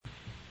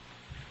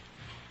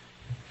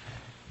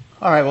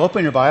All right, well,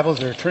 open your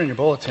Bibles or turn your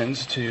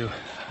bulletins to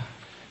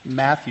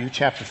Matthew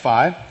chapter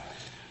 5,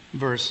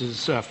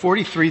 verses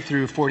 43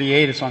 through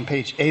 48. It's on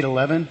page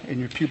 811 in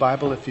your Pew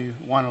Bible if you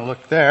want to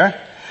look there.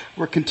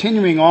 We're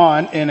continuing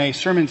on in a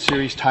sermon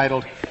series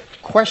titled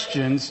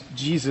Questions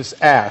Jesus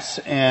Asks.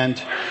 And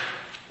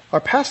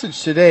our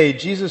passage today,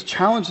 Jesus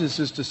challenges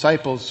his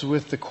disciples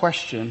with the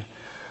question,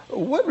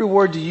 what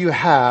reward do you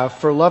have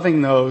for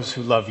loving those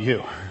who love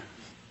you?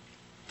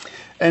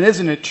 And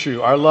isn't it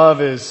true? Our love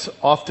is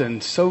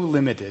often so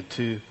limited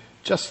to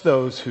just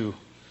those who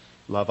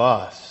love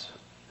us.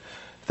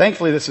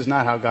 Thankfully, this is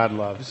not how God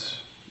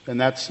loves, and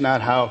that's not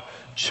how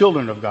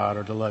children of God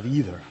are to love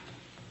either.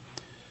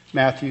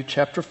 Matthew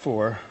chapter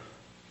 5,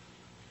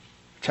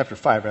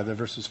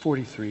 verses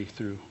 43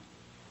 through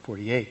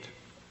 48.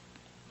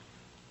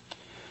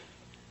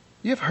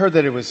 You have heard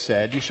that it was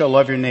said, you shall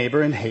love your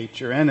neighbor and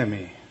hate your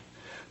enemy.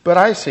 But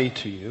I say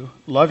to you,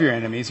 love your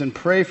enemies and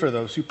pray for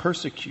those who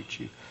persecute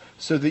you,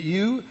 so that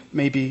you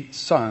may be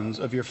sons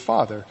of your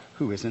Father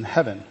who is in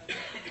heaven.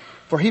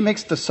 For he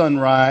makes the sun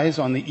rise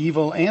on the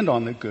evil and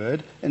on the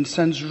good, and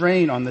sends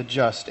rain on the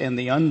just and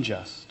the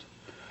unjust.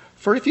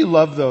 For if you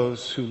love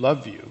those who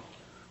love you,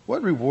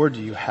 what reward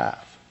do you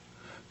have?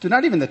 Do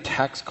not even the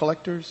tax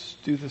collectors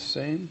do the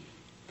same?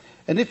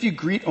 And if you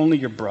greet only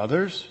your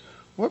brothers,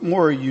 what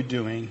more are you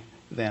doing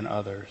than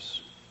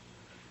others?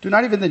 Do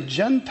not even the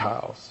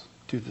Gentiles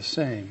do the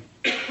same?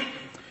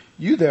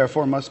 You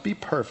therefore must be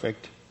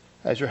perfect,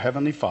 as your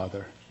heavenly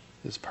Father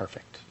is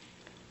perfect.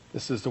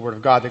 This is the word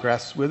of God. The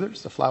grass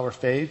withers, the flower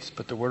fades,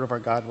 but the word of our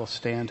God will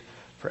stand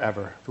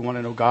forever. If we want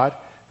to know God,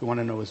 if we want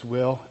to know his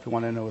will, if we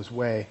want to know his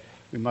way,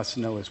 we must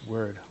know his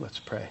word. Let's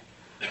pray.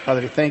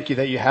 Father, we thank you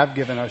that you have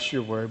given us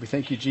your word. We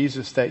thank you,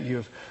 Jesus, that you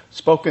have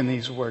spoken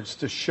these words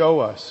to show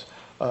us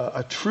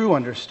a true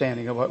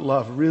understanding of what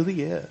love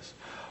really is.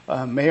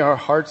 May our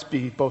hearts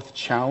be both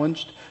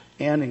challenged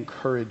and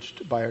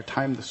encouraged by our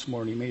time this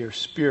morning. May your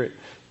Spirit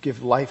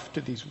give life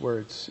to these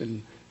words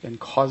and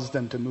cause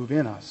them to move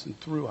in us and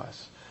through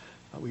us.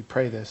 We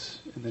pray this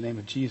in the name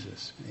of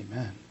Jesus.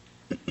 Amen.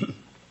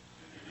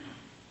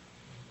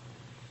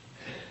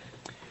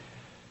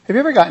 Have you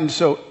ever gotten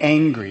so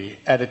angry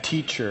at a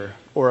teacher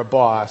or a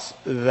boss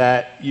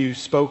that you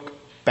spoke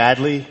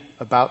badly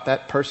about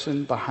that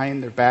person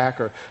behind their back,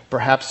 or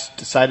perhaps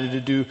decided to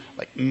do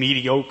like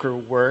mediocre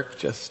work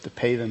just to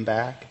pay them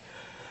back?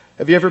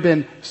 Have you ever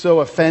been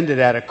so offended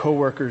at a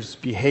coworker's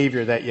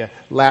behavior that you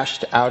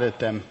lashed out at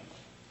them?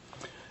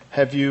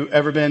 Have you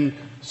ever been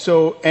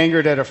so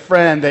angered at a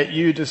friend that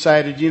you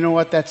decided, you know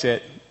what, that's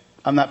it.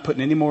 I'm not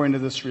putting any more into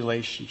this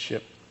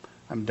relationship.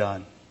 I'm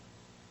done.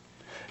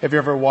 Have you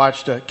ever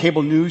watched a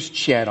cable news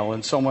channel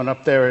and someone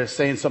up there is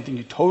saying something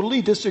you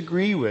totally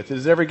disagree with?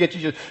 Does it ever get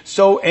you just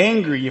so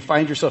angry you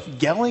find yourself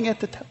yelling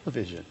at the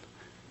television?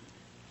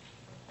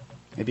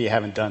 Maybe you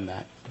haven't done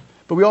that.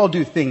 But we all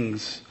do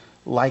things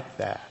like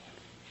that.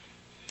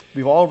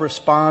 We've all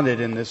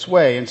responded in this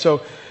way. And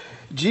so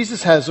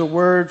Jesus has a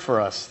word for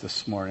us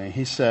this morning.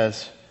 He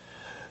says,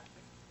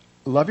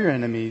 love your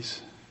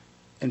enemies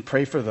and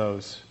pray for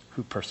those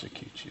who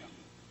persecute you.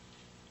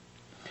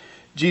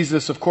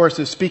 Jesus, of course,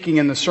 is speaking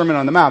in the Sermon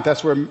on the Mount.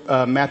 That's where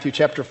Matthew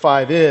chapter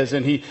 5 is.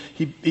 And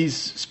he's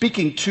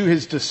speaking to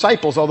his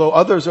disciples, although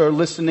others are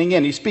listening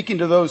in. He's speaking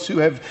to those who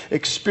have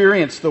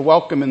experienced the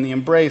welcome and the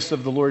embrace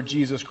of the Lord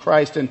Jesus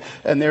Christ, and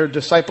they're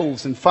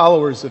disciples and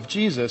followers of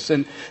Jesus.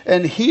 And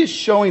he is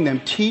showing them,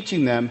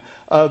 teaching them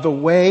the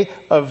way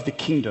of the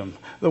kingdom.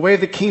 The way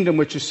of the kingdom,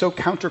 which is so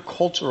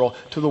countercultural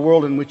to the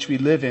world in which we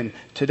live in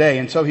today.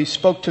 And so he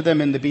spoke to them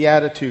in the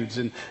Beatitudes,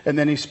 and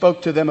then he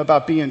spoke to them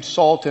about being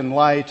salt and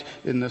light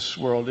in this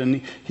world.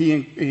 And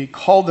he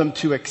called them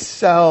to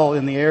excel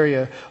in the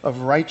area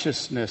of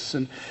righteousness.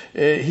 And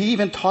he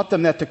even taught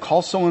them that to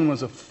call someone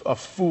was a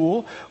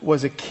fool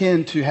was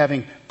akin to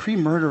having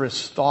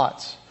pre-murderous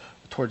thoughts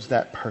towards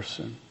that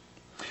person.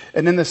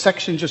 And in the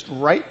section just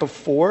right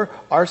before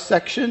our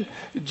section,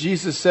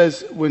 Jesus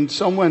says when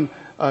someone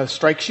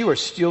strikes you or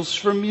steals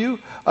from you,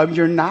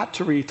 you're not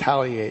to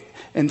retaliate.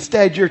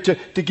 Instead, you're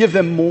to give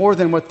them more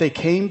than what they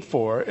came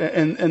for.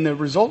 And the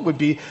result would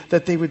be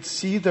that they would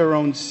see their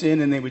own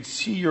sin and they would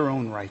see your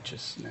own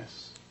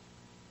righteousness.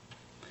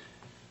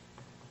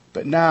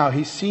 But now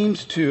he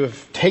seems to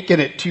have taken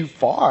it too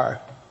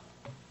far.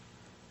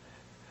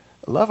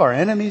 Love our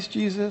enemies,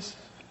 Jesus.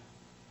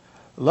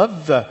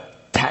 Love the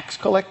tax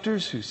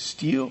collectors who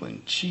steal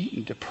and cheat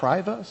and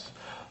deprive us.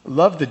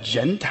 Love the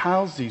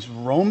Gentiles, these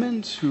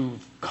Romans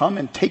who've come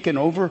and taken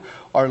over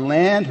our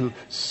land, who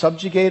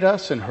subjugate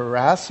us and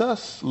harass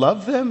us.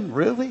 Love them,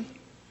 really?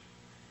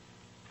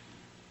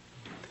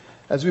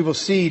 As we will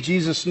see,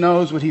 Jesus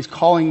knows what he's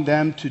calling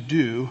them to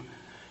do.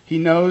 He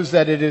knows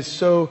that it is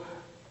so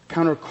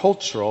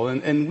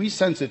countercultural, and we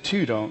sense it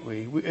too, don't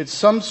we? At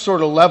some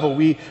sort of level,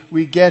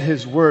 we get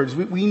his words.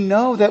 We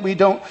know that we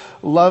don't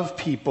love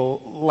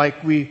people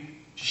like we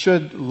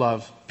should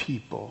love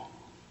people.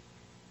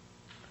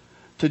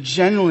 To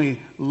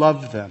genuinely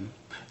love them,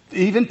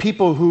 even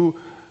people who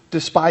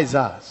despise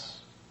us.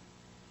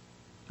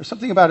 There's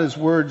something about his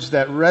words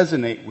that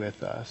resonate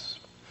with us.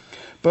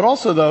 But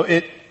also, though,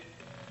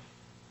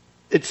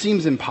 it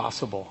seems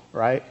impossible,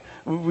 right?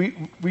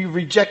 We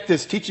reject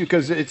this teaching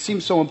because it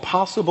seems so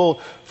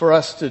impossible for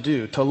us to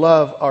do, to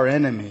love our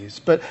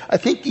enemies. But I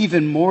think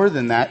even more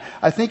than that,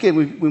 I think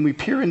when we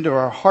peer into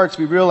our hearts,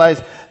 we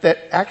realize that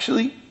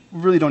actually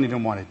we really don't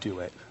even want to do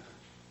it.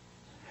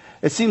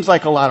 It seems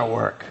like a lot of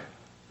work.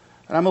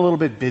 And I'm a little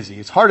bit busy.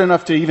 It's hard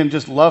enough to even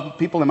just love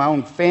people in my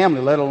own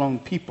family, let alone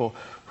people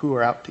who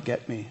are out to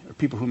get me or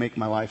people who make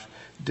my life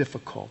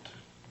difficult.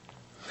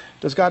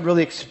 Does God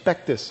really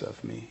expect this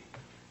of me?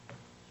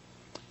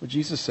 Well,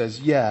 Jesus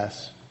says,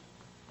 yes.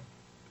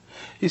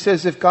 He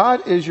says, if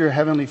God is your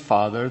heavenly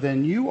Father,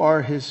 then you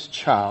are his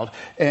child,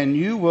 and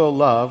you will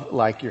love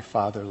like your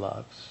Father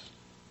loves.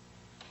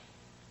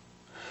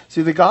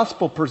 See, the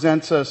gospel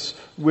presents us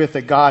with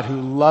a God who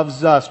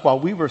loves us while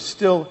we were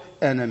still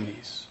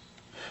enemies.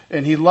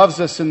 And he loves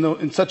us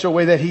in such a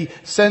way that he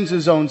sends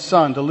his own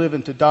Son to live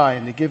and to die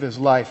and to give his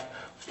life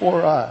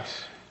for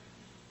us.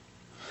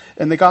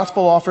 And the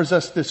gospel offers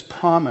us this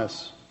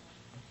promise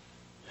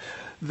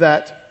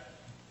that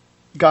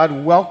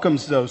God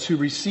welcomes those who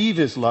receive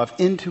his love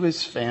into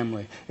his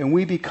family, and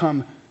we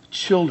become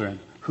children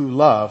who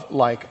love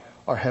like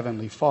our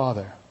Heavenly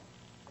Father.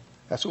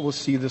 That's what we'll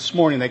see this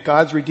morning, that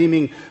God's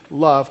redeeming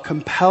love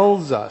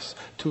compels us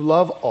to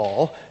love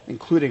all,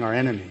 including our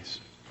enemies.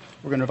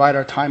 We're going to divide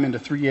our time into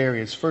three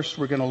areas. First,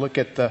 we're going to look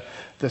at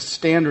the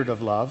standard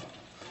of love,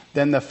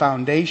 then the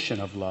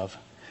foundation of love,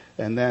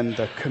 and then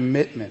the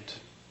commitment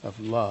of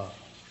love.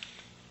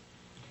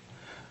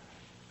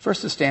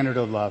 First, the standard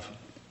of love.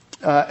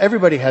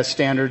 Everybody has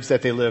standards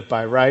that they live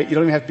by, right? You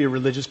don't even have to be a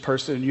religious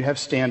person. You have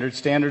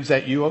standards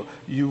that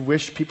you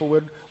wish people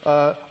would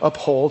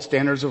uphold,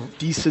 standards of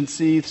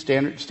decency,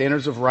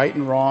 standards of right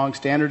and wrong,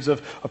 standards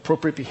of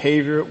appropriate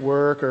behavior at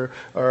work or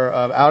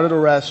out at a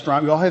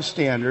restaurant. We all have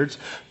standards.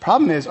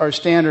 Problem is, our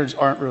standards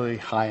aren't really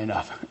high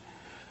enough.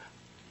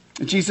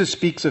 Jesus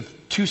speaks of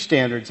two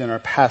standards in our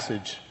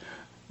passage.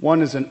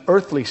 One is an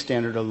earthly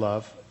standard of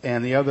love,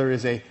 and the other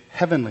is a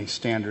heavenly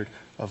standard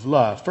of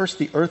love. First,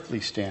 the earthly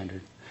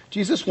standard.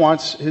 Jesus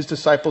wants his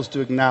disciples to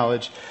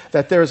acknowledge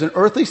that there is an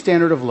earthly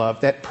standard of love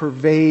that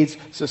pervades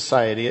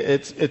society.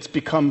 It's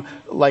become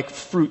like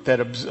fruit that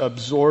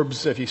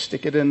absorbs, if you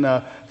stick it in,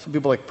 some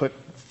people like put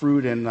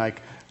fruit in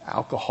like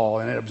alcohol,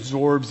 and it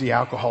absorbs the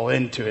alcohol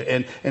into it,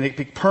 and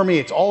it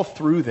permeates all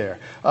through there.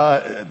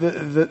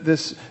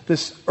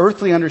 This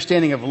earthly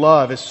understanding of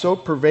love is so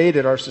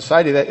pervaded our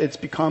society that it's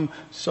become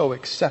so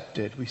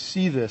accepted. We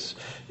see this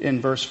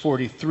in verse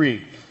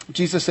 43.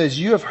 Jesus says,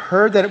 "You have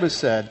heard that it was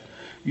said,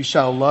 'You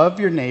shall love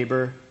your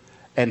neighbor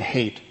and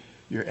hate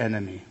your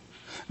enemy.'"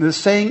 And the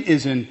saying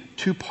is in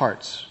two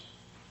parts.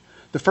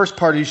 The first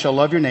part, you shall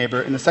love your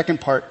neighbor, and the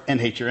second part, and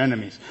hate your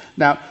enemies.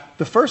 Now,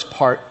 the first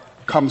part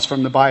comes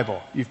from the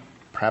Bible. You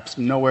perhaps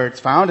know where it's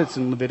found. It's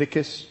in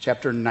Leviticus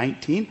chapter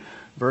 19,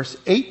 verse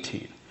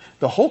 18.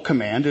 The whole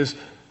command is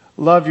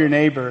love your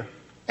neighbor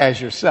as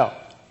yourself.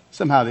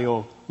 Somehow the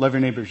old love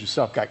your neighbor as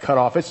yourself got cut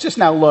off. It's just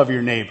now love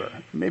your neighbor.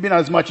 Maybe not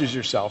as much as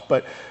yourself,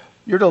 but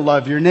you're to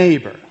love your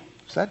neighbor.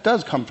 So that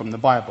does come from the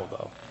Bible,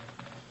 though.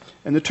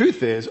 And the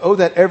truth is,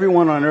 that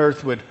everyone on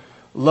earth would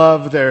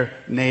love their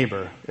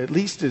neighbor, at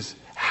least as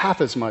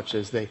half as much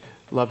as they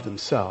love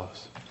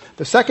themselves.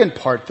 The second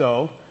part,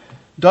 though,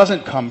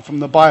 doesn't come from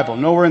the Bible.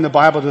 Nowhere in the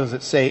Bible does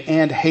it say,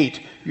 "and hate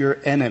your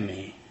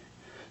enemy."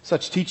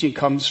 Such teaching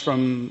comes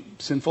from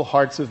sinful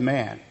hearts of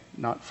man,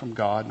 not from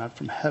God, not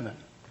from heaven.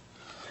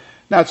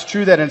 Now, it's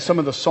true that in some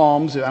of the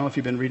Psalms, I don't know if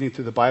you've been reading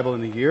through the Bible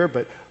in a year,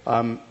 but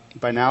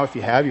by now, if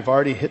you have, you've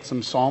already hit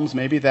some Psalms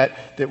maybe that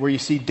where you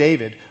see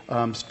David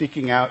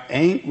speaking out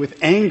with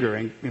anger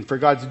and for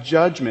God's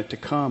judgment to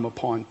come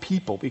upon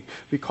people.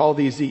 We call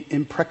these the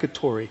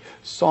imprecatory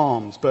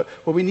Psalms. But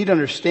what we need to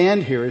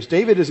understand here is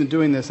David isn't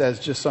doing this as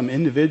just some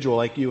individual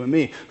like you and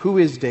me. Who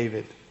is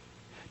David?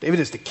 David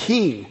is the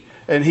king.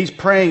 And he's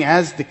praying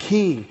as the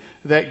king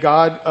that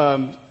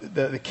God,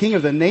 the king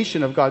of the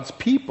nation of God's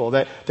people,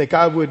 that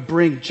God would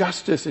bring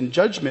justice and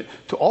judgment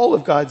to all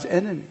of God's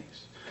enemies.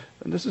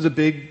 And this is a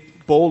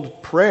big,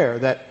 bold prayer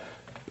that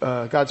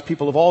God's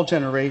people of all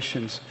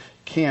generations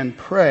can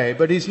pray.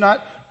 But he's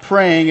not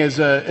praying as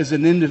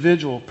an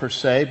individual per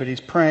se, but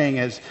he's praying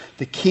as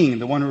the king,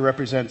 the one who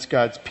represents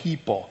God's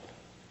people.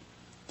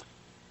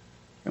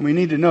 And we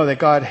need to know that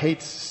God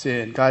hates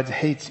sin. God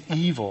hates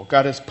evil.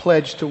 God has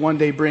pledged to one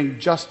day bring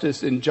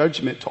justice and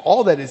judgment to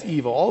all that is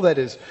evil, all that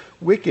is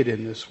wicked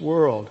in this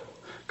world.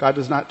 God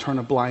does not turn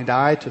a blind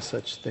eye to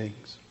such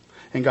things.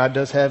 And God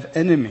does have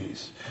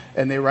enemies,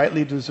 and they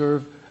rightly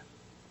deserve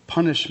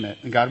punishment.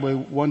 And God will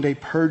one day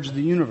purge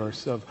the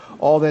universe of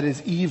all that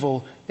is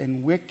evil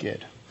and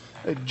wicked.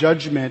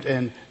 Judgment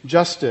and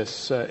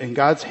justice in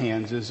God's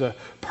hands is a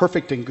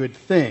perfect and good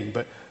thing,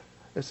 but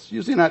it's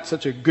usually not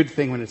such a good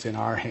thing when it's in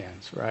our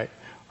hands, right?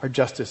 Our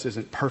justice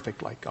isn't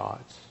perfect like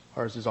God's.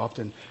 Ours is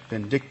often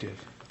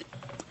vindictive.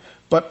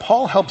 But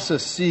Paul helps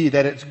us see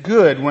that it's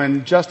good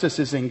when justice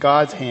is in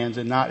God's hands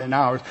and not in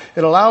ours.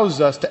 It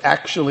allows us to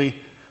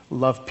actually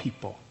love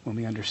people when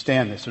we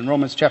understand this. In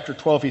Romans chapter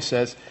 12, he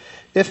says,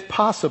 "If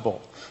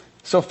possible,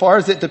 So far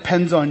as it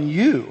depends on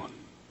you,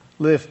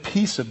 live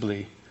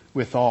peaceably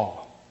with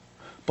all.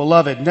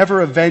 Beloved,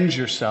 never avenge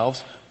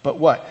yourselves, but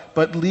what?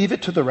 But leave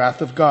it to the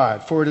wrath of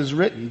God. For it is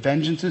written,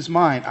 vengeance is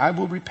mine, I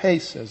will repay,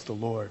 says the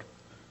Lord.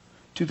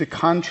 To the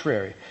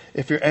contrary,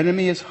 if your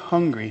enemy is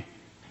hungry,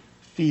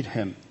 feed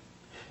him.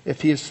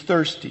 If he is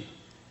thirsty,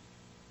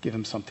 give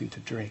him something to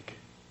drink.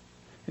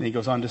 And he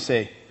goes on to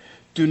say,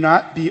 do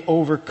not be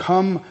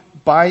overcome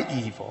by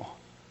evil,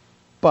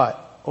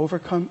 but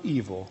overcome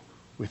evil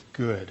with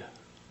good.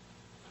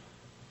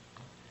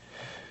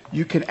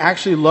 You can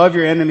actually love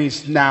your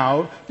enemies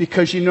now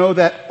because you know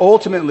that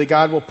ultimately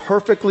God will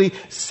perfectly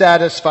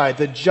satisfy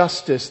the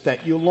justice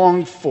that you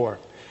long for.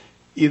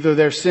 Either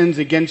their sins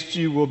against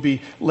you will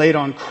be laid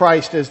on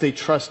Christ as they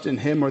trust in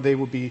Him, or they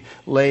will be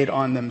laid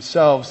on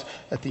themselves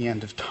at the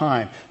end of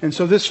time. And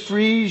so this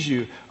frees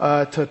you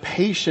to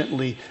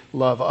patiently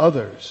love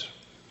others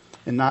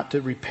and not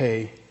to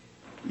repay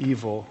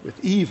evil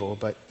with evil,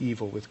 but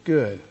evil with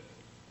good.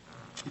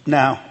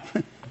 Now,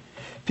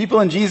 people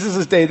in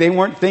Jesus' day, they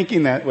weren't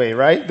thinking that way,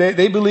 right?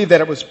 They believed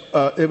that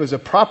it was a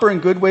proper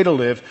and good way to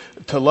live,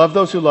 to love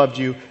those who loved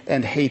you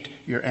and hate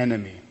your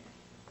enemy.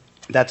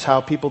 That's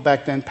how people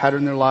back then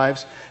patterned their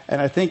lives.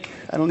 And I think,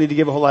 I don't need to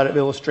give a whole lot of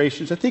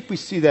illustrations, I think we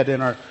see that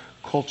in our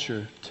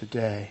culture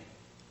today.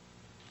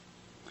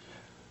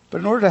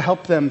 But in order to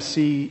help them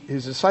see,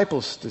 his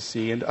disciples to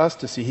see, and us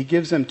to see, he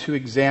gives them two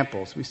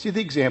examples. We see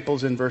the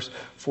examples in verse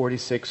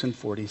 46 and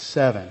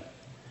 47.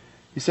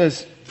 He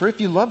says, for if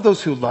you love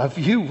those who love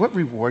you, what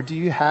reward do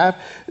you have?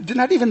 Do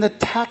not even the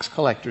tax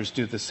collectors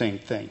do the same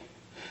thing?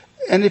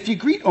 And if you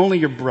greet only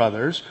your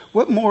brothers,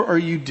 what more are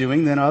you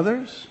doing than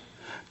others?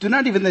 Do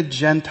not even the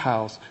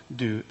Gentiles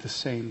do the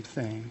same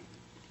thing?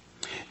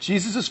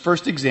 Jesus'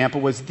 first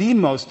example was the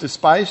most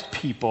despised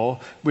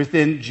people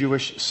within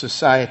Jewish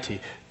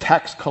society.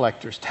 Tax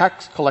collectors.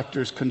 Tax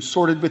collectors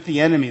consorted with the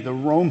enemy, the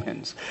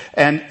Romans.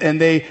 And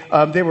they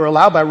were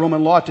allowed by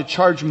Roman law to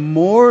charge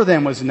more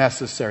than was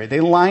necessary.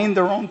 They lined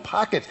their own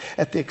pockets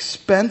at the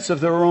expense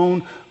of their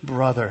own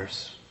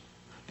brothers.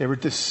 They were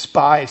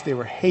despised. They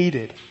were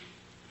hated.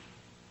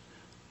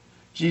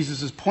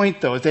 Jesus' point,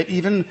 though, is that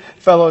even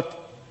fellow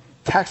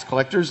tax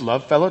collectors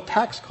love fellow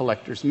tax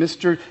collectors.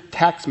 Mr.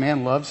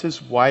 Taxman loves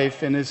his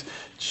wife and his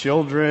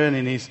children,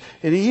 and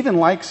he even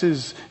likes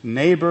his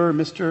neighbor,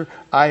 Mr.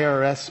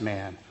 IRS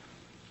man.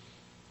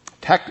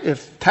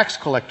 If tax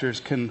collectors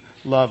can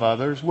love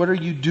others, what are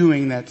you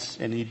doing that's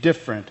any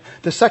different?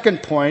 The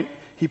second point,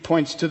 he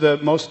points to the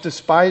most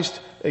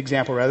despised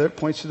example,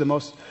 points to the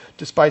most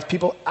despised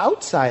people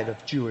outside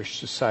of Jewish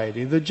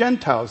society, the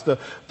Gentiles, the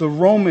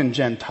Roman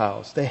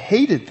Gentiles. They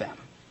hated them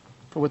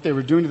for what they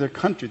were doing to their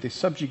country. They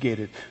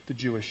subjugated the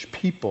Jewish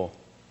people.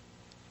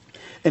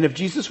 And if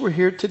Jesus were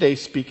here today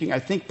speaking, I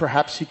think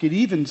perhaps he could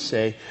even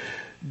say,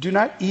 do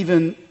not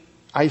even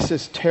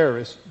ISIS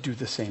terrorists do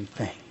the same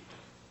thing?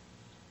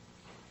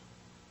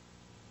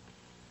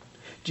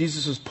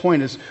 Jesus'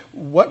 point is,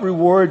 what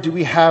reward do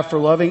we have for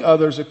loving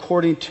others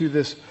according to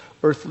this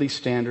earthly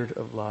standard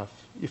of love?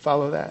 You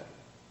follow that?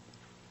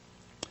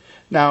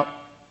 Now,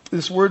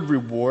 this word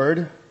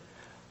reward,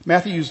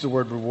 Matthew used the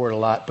word reward a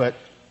lot, but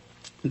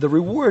the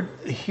reward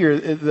here,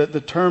 the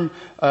term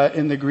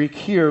in the Greek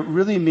here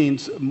really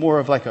means more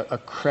of like a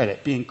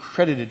credit, being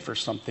credited for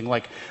something.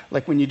 Like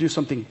when you do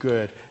something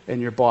good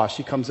and your boss,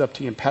 she comes up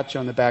to you and pats you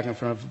on the back in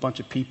front of a bunch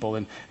of people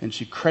and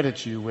she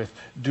credits you with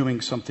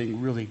doing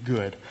something really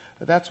good.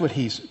 That's what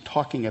he's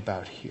talking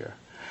about here.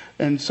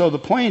 And so the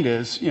point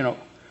is,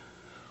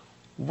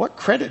 what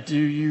credit do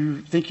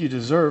you think you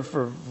deserve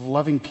for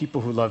loving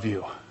people who love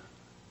you?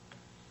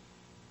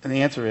 And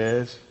the answer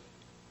is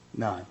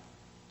none.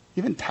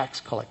 Even tax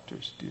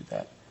collectors do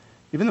that.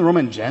 Even the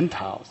Roman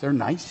Gentiles, they're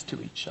nice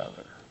to each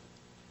other.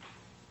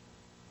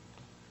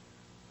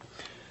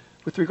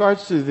 With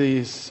regards to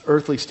this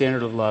earthly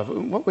standard of love,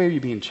 in what way are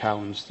you being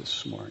challenged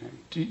this morning?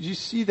 Do you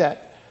see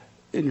that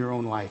in your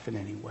own life in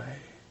any way?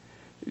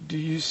 Do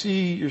you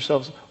see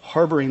yourselves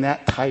harboring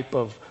that type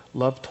of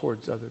love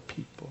towards other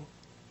people?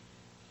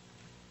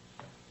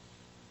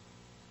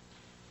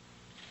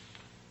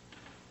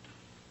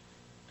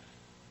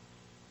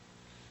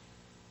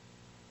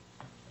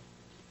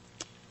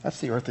 That's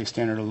the earthly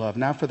standard of love.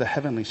 Now for the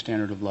heavenly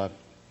standard of love.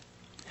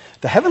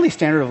 The heavenly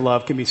standard of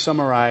love can be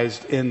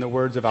summarized in the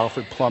words of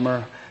Alfred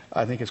Plummer.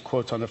 I think his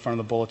quote's on the front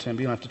of the bulletin,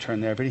 but you don't have to turn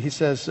there. But he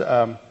says,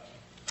 to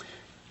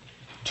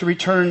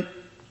return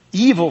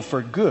evil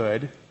for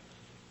good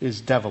is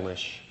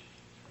devilish.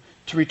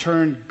 To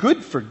return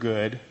good for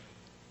good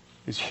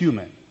is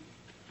human.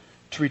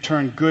 To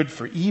return good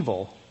for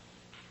evil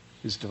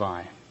is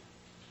divine.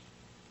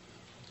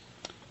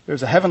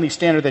 There's a heavenly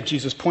standard that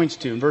Jesus points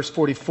to in verse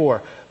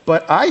 44.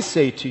 But I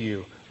say to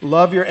you,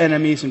 love your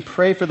enemies and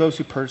pray for those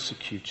who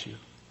persecute you.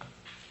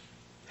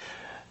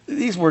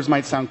 These words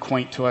might sound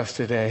quaint to us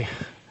today.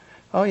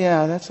 Oh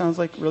yeah, that sounds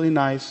like really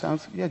nice.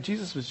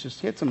 Jesus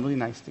he had some really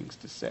nice things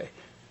to say.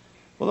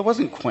 Well, it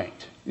wasn't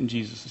quaint in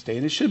Jesus' day,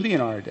 and it should be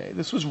in our day.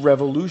 This was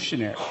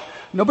revolutionary.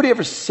 Nobody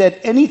ever said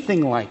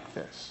anything like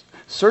this.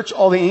 Search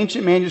all the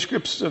ancient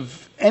manuscripts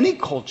of any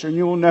culture, and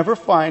you will never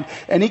find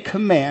any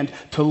command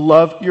to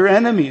love your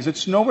enemies.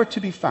 It's nowhere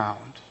to be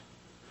found,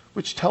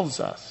 which tells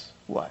us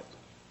what?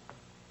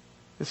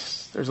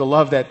 There's a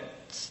love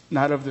that's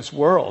not of this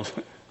world.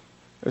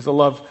 There's a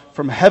love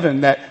from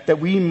heaven that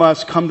we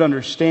must come to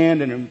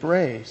understand and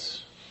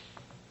embrace.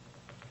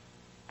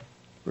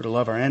 We're to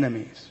love our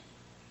enemies.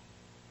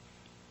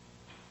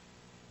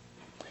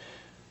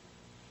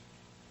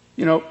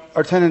 You know,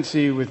 our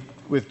tendency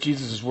with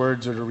Jesus'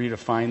 words are to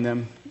redefine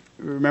them.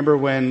 Remember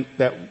when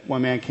that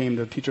one man came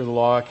to the teacher of the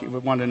law, he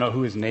wanted to know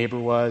who his neighbor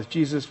was.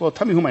 Jesus, well,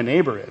 tell me who my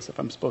neighbor is if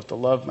I'm supposed to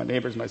love my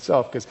neighbors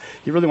myself, because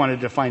he really wanted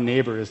to define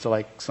neighbor as to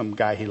like some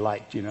guy he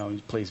liked, you know,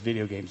 he plays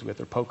video games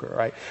with or poker,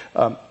 right?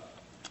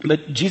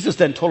 But Jesus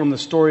then told him the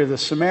story of the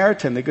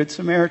Samaritan, the Good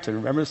Samaritan.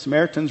 Remember, the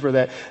Samaritans were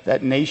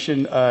that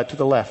nation to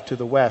the left, to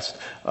the west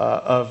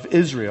of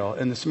Israel,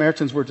 and the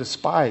Samaritans were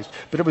despised.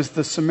 But it was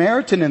the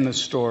Samaritan in the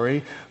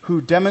story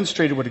who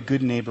demonstrated what a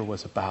good neighbor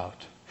was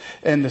about.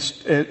 And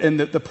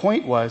the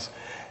point was,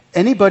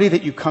 anybody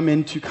that you come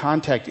into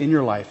contact in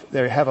your life,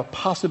 that have a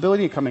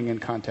possibility of coming in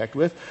contact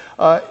with,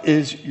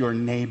 is your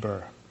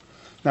neighbor.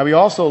 Now, we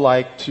also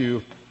like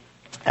to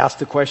ask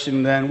the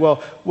question then,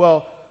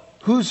 well,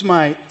 who's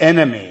my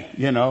enemy,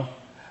 you know?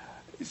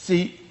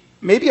 See,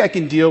 maybe I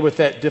can deal with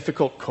that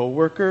difficult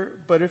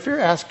coworker, but if you're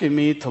asking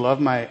me to love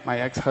my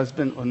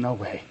ex-husband, well, no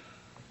way.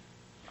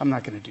 I'm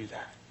not going to do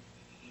that.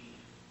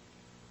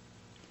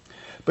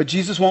 But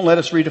Jesus won't let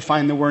us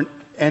redefine the word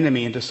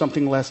enemy into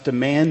something less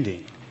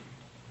demanding.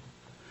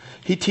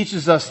 He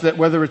teaches us that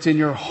whether it's in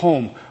your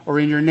home or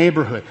in your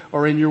neighborhood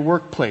or in your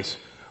workplace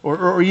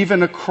or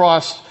even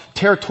across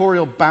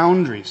territorial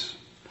boundaries,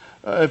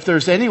 if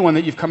there's anyone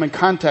that you've come in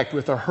contact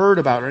with or heard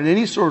about or in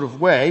any sort of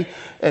way,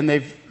 and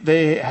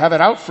they have it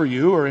out for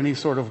you or any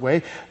sort of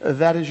way,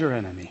 that is your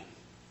enemy.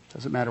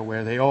 Doesn't matter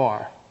where they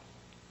are.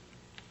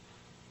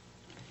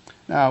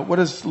 Now, what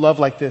does love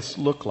like this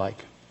look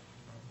like?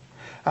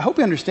 I hope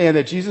you understand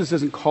that Jesus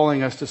isn't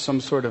calling us to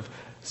some sort of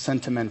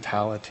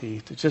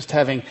sentimentality, to just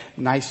having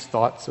nice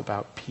thoughts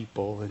about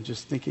people and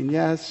just thinking,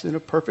 yes, in a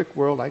perfect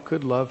world, I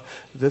could love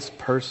this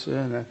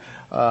person.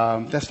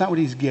 That's not what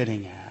he's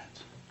getting at.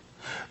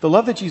 The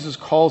love that Jesus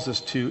calls us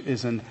to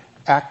is an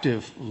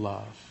active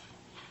love.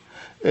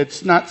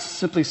 It's not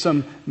simply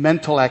some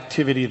mental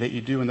activity that you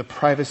do in the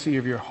privacy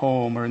of your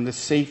home or in the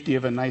safety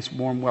of a nice,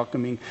 warm,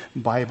 welcoming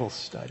Bible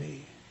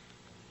study.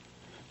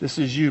 This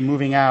is you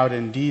moving out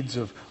in deeds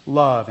of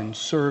love and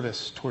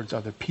service towards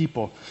other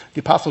people.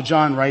 The Apostle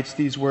John writes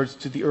these words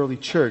to the early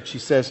church. He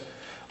says,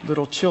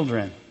 "Little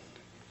children,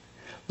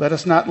 let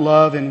us not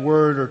love in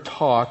word or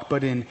talk,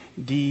 but in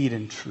deed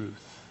and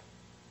truth."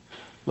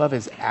 Love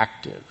is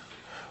active.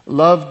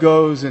 Love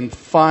goes and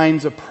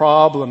finds a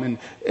problem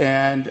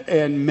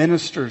and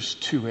ministers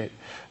to it,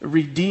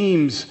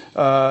 redeems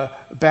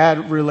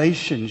bad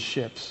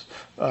relationships.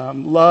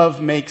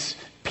 Love makes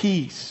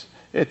peace.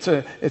 It's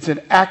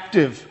an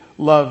active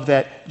love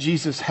that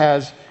Jesus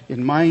has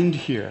in mind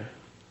here.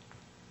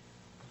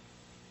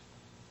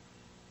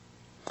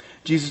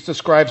 Jesus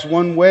describes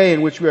one way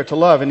in which we are to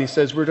love, and he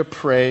says we're to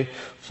pray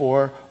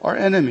for our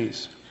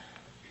enemies.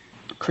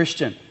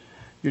 Christian,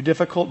 your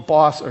difficult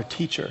boss or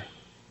teacher,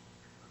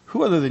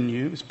 who other than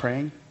you is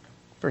praying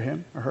for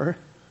him or her?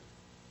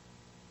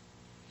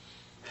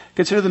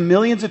 Consider the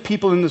millions of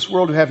people in this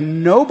world who have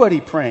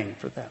nobody praying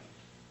for them.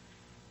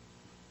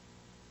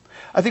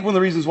 I think one of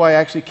the reasons why I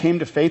actually came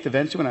to faith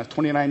eventually when I was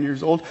 29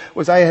 years old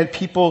was I had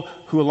people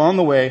who along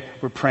the way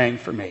were praying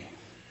for me.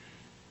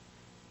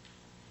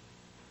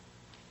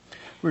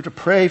 We're to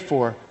pray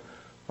for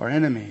our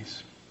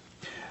enemies.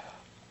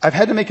 I've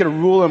had to make it a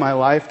rule in my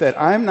life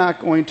that I'm not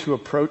going to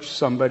approach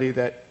somebody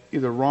that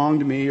either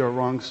wronged me or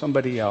wronged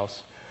somebody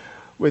else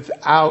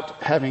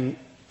without having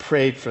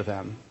prayed for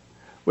them,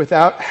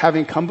 without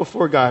having come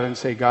before God and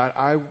say, God,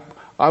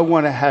 I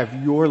want to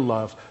have your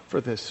love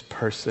for this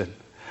person.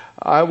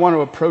 I want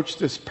to approach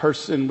this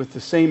person with the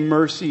same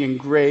mercy and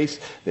grace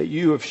that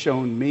you have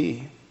shown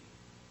me.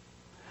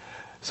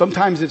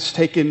 Sometimes it's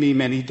taken me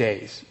many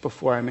days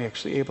before I'm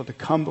actually able to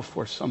come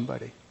before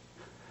somebody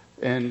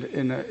and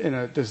in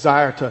a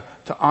desire to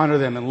honor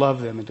them and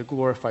love them and to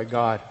glorify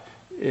God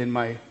in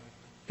my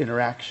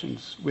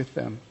interactions with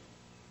them.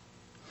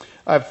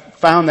 I've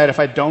found that if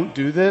I don't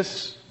do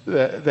this,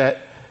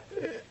 that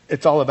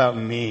it's all about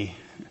me.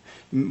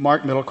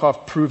 Mark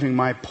Middlecoff proving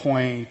my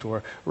point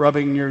or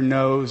rubbing your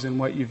nose in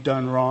what you've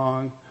done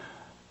wrong.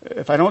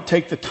 If I don't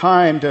take the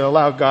time to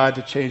allow God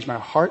to change my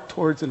heart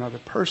towards another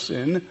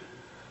person,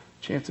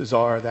 chances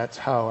are that's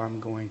how I'm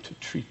going to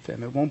treat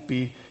them. It won't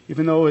be,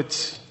 even though it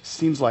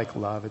seems like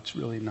love, it's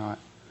really not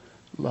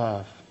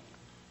love.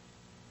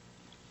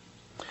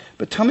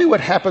 But tell me what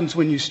happens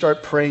when you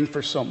start praying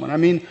for someone. I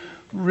mean,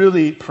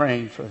 really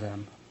praying for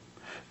them.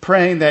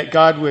 Praying that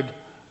God would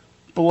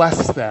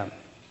bless them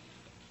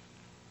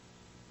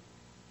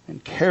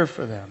and care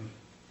for them.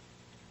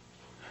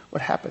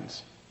 What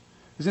happens?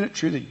 Isn't it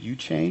true that you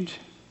change?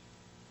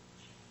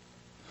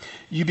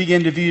 You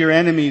begin to view your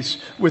enemies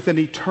with an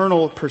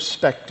eternal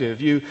perspective.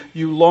 You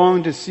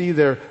long to see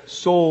their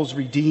souls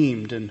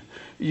redeemed, and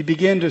you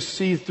begin to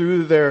see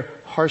through their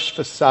harsh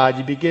facade.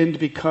 You begin to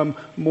become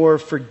more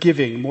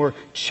forgiving, more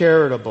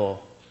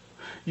charitable.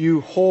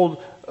 You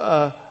hold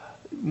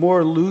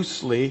more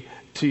loosely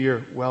to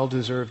your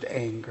well-deserved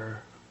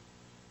anger.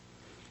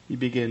 You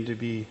begin to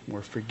be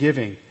more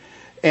forgiving.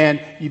 And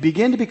you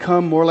begin to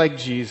become more like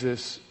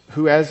Jesus,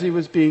 who, as he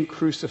was being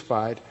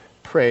crucified,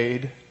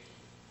 prayed,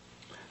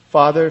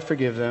 "Father,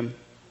 forgive them,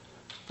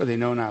 for they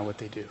know not what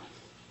they do."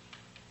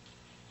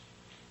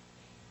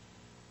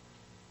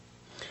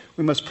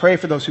 We must pray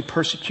for those who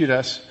persecute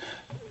us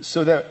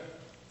so that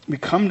we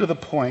come to the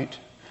point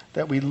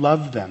that we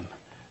love them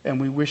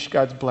and we wish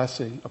God's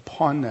blessing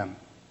upon them.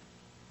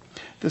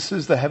 This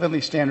is the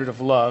heavenly standard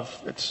of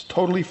love. It's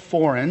totally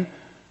foreign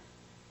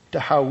to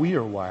how we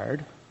are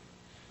wired.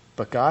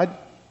 But God,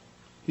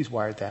 he's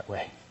wired that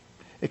way.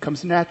 It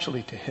comes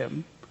naturally to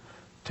him.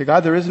 To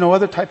God, there is no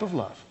other type of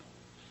love.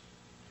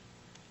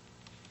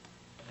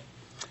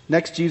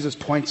 Next, Jesus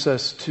points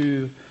us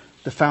to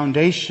the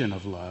foundation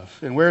of love.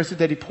 And where is it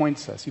that he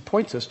points us? He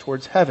points us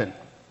towards heaven.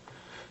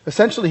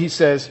 Essentially, he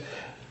says,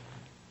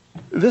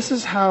 this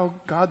is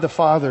how God the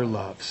Father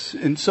loves.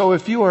 And so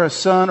if you are a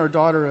son or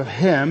daughter of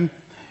him,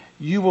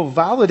 you will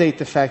validate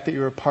the fact that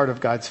you're a part of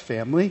God's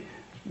family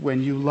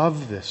when you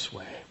love this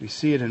way. We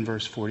see it in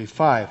verse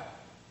 45.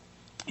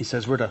 He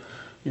says we're to,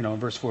 in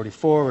verse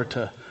 44, we're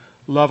to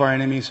love our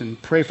enemies and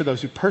pray for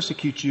those who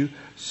persecute you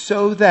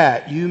so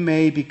that you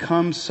may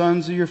become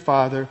sons of your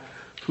Father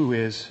who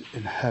is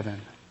in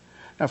heaven.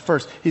 Now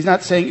first, he's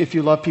not saying if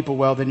you love people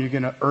well, then you're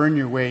going to earn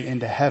your way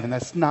into heaven.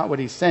 That's not what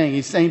he's saying.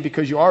 He's saying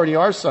because you already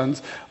are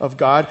sons of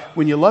God,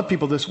 when you love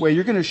people this way,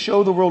 you're going to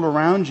show the world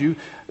around you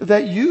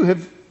that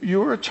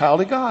you're a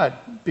child of God,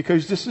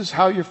 because this is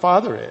how your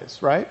Father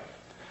is, right?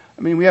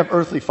 I mean, we have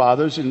earthly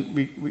fathers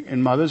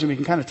and mothers, and we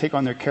can kind of take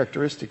on their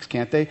characteristics,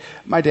 can't they?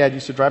 My dad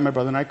used to drive my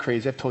brother and I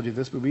crazy. I've told you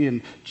this, but we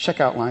in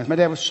checkout lines. My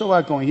dad was so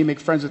outgoing. He'd make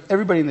friends with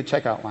everybody in the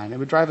checkout line. It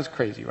would drive us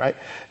crazy, right,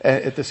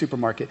 at the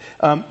supermarket.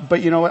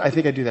 But you know what? I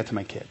think I do that to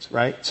my kids,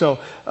 right? So,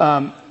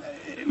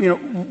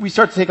 we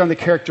start to take on the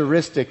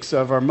characteristics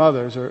of our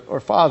mothers or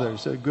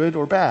fathers, good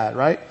or bad,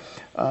 right?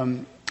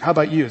 How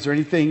about you? Is there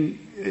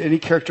any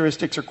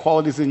characteristics or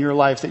qualities in your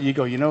life that you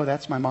go,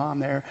 that's my mom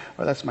there,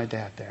 or that's my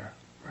dad there?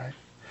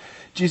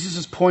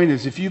 Jesus' point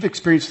is, if you've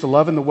experienced the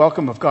love and the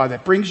welcome of God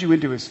that brings you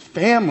into his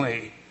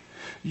family,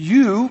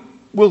 you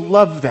will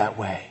love that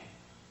way.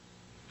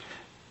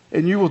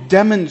 And you will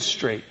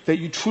demonstrate that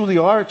you truly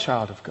are a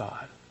child of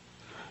God.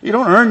 You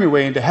don't earn your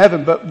way into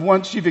heaven, but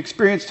once you've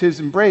experienced his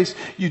embrace,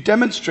 you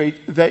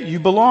demonstrate that you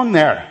belong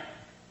there.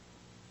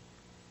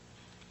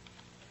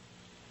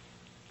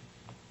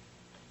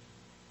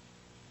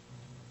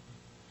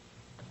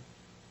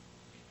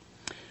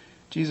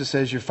 Jesus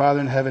says your Father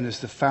in heaven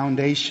is the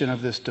foundation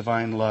of this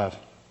divine love.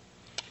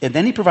 And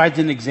then he provides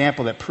an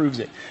example that proves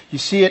it. You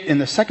see it in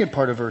the second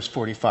part of verse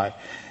 45.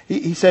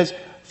 He says,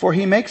 "For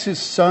he makes his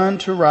sun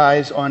to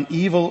rise on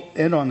evil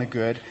and on the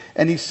good,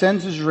 and he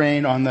sends his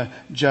rain on the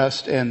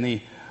just and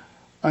the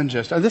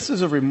unjust." Now, this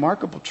is a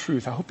remarkable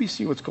truth. I hope you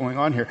see what's going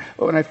on here.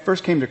 When I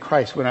first came to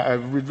Christ, when I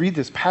would read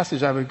this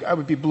passage, I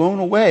would be blown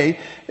away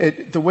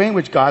at the way in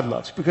which God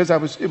loves, because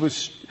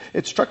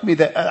it struck me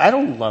that I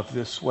don't love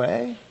this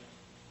way.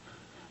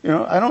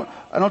 I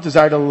don't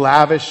desire to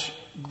lavish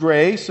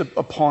grace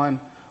upon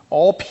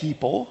all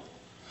people,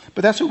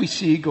 but that's what we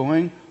see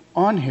going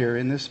on here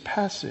in this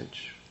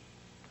passage.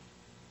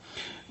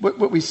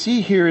 What we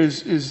see here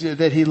is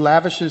that he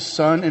lavishes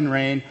sun and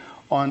rain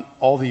on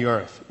all the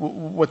earth.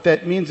 What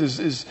that means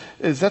is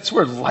that's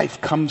where life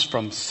comes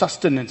from,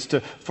 sustenance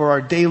for our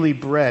daily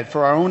bread,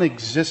 for our own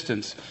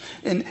existence.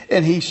 And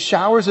he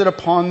showers it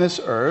upon this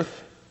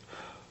earth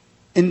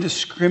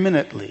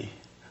indiscriminately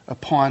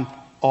upon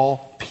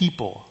all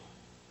people.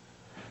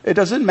 It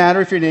doesn't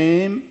matter if your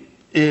name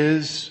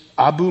is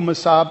Abu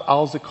Musab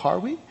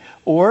al-Zakharwi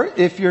or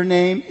if your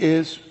name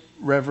is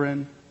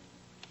Reverend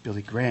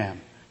Billy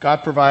Graham.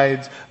 God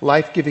provides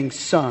life-giving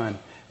sun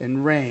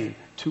and rain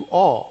to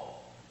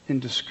all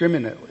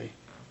indiscriminately.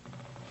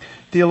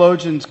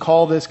 Theologians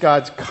call this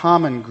God's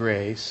common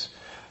grace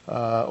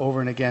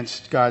over and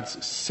against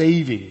God's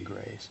saving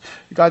grace.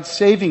 God's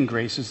saving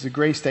grace is the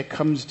grace that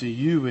comes to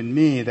you and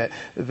me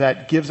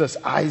that gives us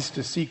eyes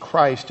to see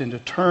Christ and to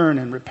turn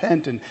and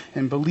repent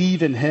and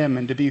believe in him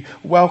and to be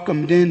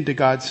welcomed into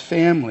God's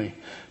family.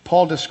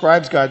 Paul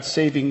describes God's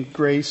saving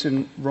grace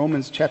in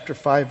Romans chapter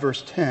 5,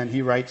 verse 10.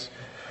 He writes,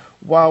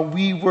 "While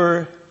we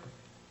were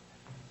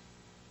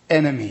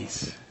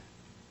enemies,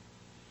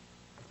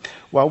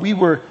 we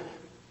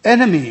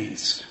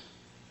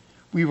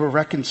were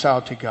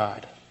reconciled to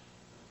God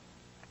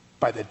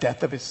by the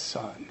death of his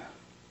Son."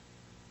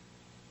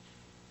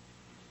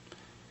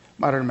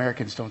 Modern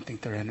Americans don't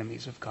think they're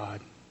enemies of God.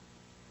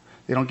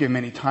 They don't give him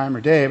any time or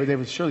day, but they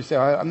would surely say,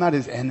 "I'm not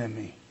his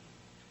enemy."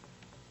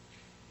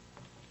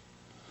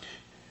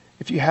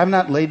 If you have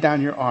not laid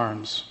down your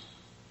arms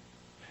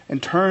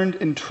and turned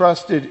and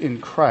trusted in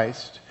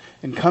Christ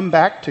and come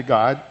back to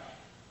God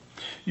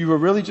You were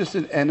really just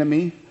an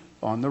enemy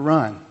on the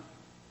run.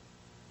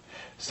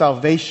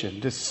 Salvation,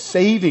 the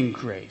saving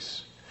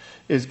grace,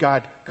 is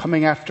God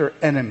coming after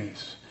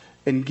enemies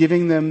and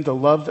giving them the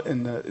love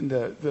and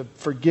the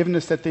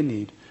forgiveness that they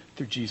need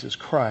through Jesus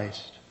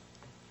Christ.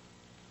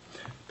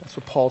 That's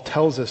what Paul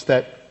tells us,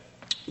 that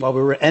while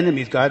we were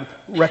enemies, God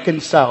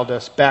reconciled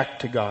us back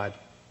to God.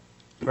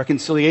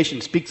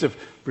 Reconciliation speaks of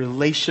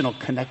relational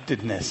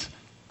connectedness.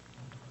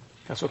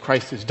 That's what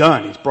Christ has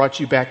done. He's brought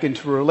you back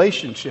into a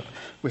relationship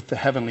with the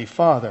Heavenly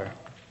Father.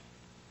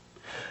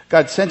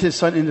 God sent His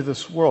Son into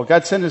this world.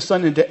 God sent His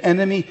Son into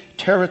enemy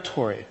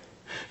territory.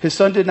 His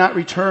Son did not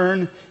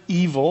return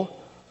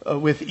evil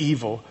with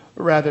evil.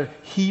 Rather,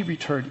 He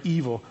returned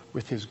evil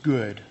with His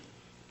good,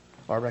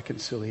 our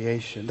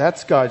reconciliation.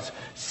 That's God's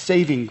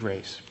saving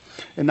grace.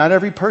 And not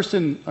every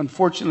person,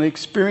 unfortunately,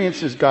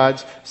 experiences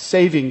God's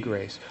saving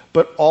grace.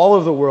 But all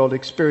of the world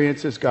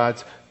experiences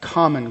God's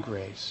common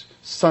grace.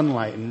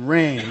 Sunlight and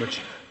rain,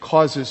 which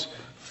causes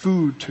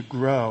food to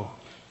grow.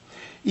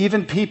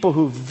 Even people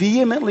who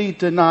vehemently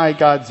deny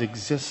God's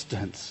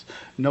existence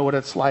know what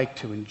it's like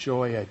to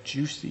enjoy a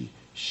juicy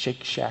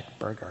Shake Shack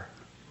burger.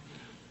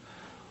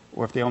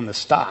 Or if they own the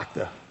stock,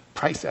 the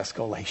price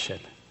escalation.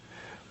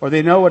 Or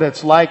they know what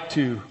it's like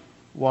to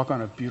walk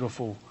on a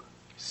beautiful,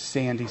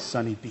 sandy,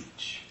 sunny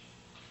beach.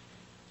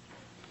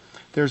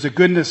 There's a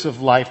goodness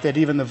of life that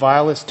even the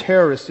vilest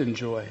terrorist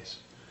enjoys.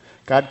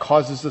 God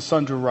causes the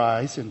sun to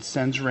rise and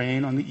sends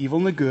rain on the evil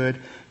and the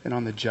good, and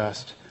on the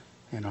just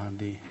and on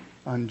the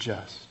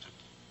unjust.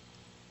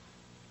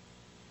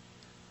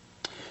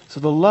 So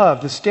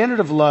the standard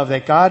of love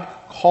that God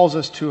calls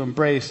us to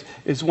embrace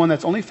is one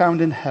that's only found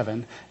in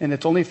heaven, and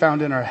it's only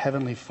found in our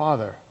Heavenly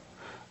Father.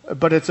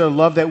 But it's a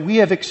love that we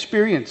have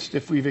experienced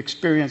if we've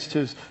experienced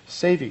His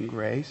saving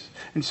grace.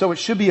 And so it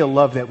should be a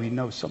love that we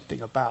know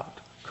something about,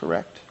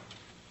 correct?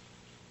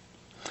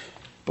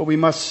 But we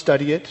must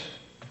study it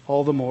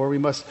all the more. We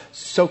must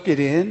soak it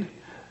in.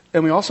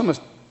 And we also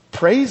must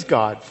praise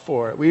God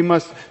for it. We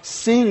must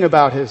sing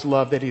about His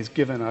love that He's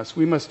given us.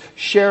 We must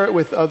share it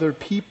with other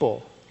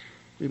people.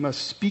 We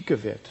must speak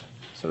of it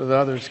so that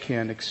others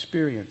can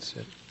experience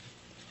it.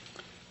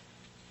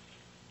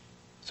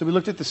 So we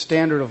looked at the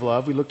standard of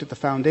love. We looked at the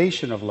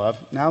foundation of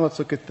love. Now let's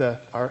look at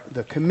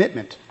the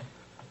commitment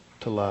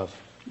to love.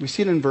 We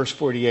see it in verse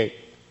 48.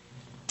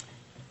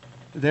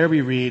 There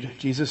we read,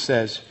 Jesus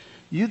says,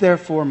 "You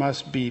therefore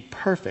must be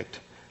perfect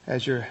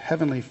as your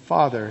heavenly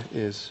Father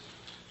is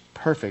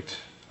perfect."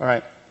 All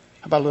right,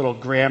 how about a little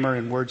grammar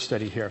and word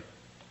study here?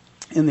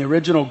 In the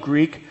original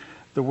Greek,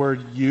 the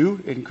word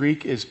 "you" in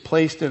Greek is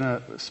placed in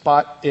a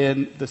spot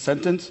in the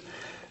sentence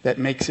that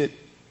makes it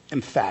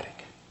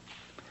emphatic.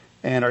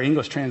 And our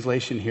English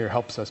translation here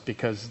helps us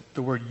because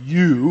the word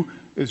 "you"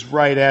 is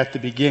right at the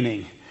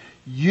beginning.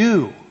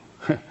 You,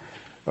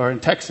 or in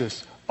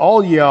Texas,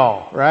 all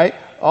y'all, right?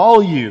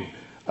 All you.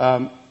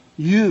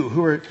 You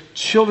who are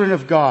children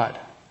of God,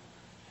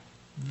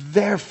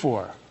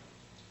 therefore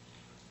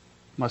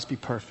must be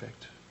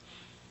perfect.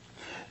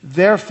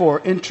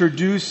 Therefore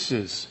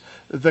introduces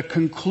the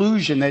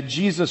conclusion that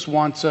Jesus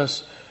wants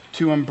us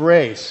to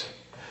embrace.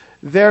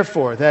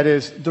 Therefore, that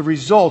is the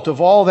result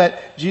of all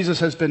that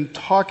Jesus has been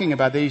talking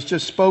about, that He's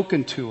just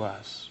spoken to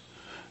us.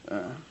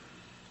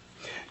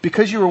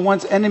 Because you were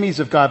once enemies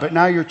of God, but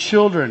now you're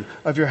children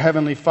of your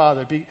Heavenly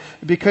Father.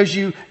 Because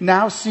you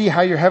now see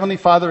how your Heavenly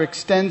Father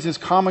extends His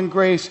common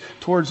grace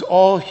towards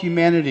all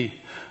humanity.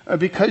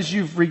 Because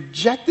you've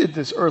rejected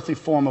this earthly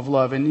form of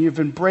love and you've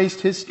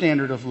embraced His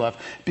standard of love.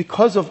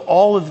 Because of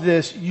all of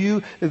this,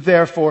 you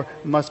therefore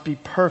must be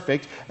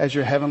perfect as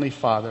your Heavenly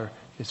Father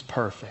is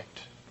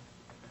perfect.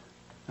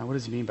 Now, what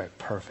does He mean by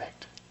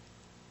perfect?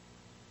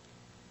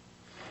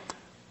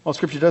 Well,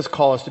 Scripture does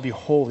call us to be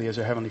holy as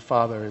our Heavenly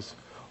Father is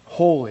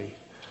holy.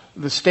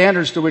 The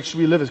standards to which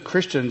we live as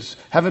Christians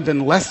haven't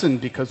been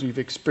lessened because we've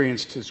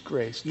experienced His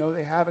grace. No,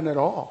 they haven't at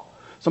all.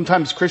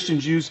 Sometimes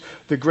Christians use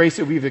the grace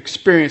that we've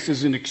experienced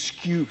as an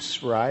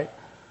excuse, right?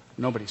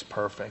 Nobody's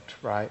perfect,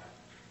 right?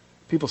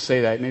 People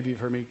say that. Maybe you've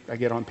heard me, I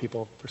get on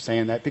people for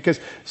saying that. Because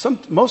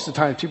most of the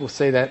time people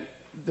say that,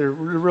 they're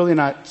really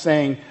not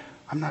saying,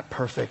 I'm not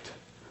perfect.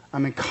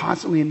 I'm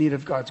constantly in need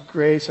of God's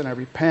grace, and I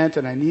repent,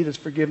 and I need His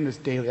forgiveness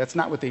daily. That's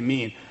not what they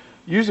mean.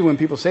 Usually when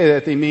people say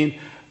that, they mean,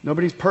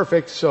 nobody's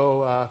perfect,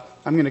 so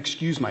I'm going to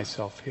excuse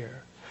myself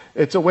here.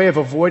 It's a way of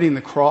avoiding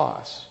the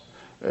cross.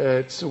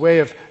 It's a way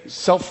of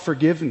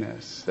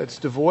self-forgiveness that's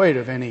devoid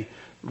of any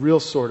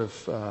real sort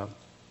of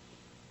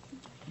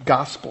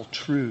gospel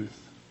truth.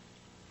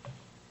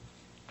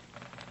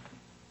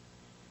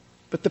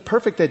 But the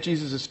perfect that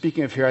Jesus is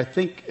speaking of here, I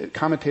think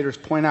commentators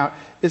point out,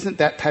 isn't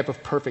that type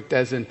of perfect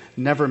as in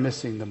never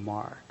missing the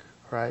mark,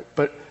 right?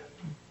 But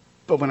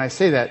when I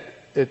say that,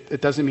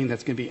 it doesn't mean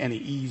that's going to be any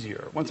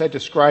easier. Once I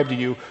describe to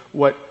you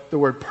what the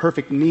word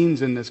perfect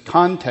means in this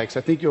context,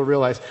 I think you'll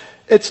realize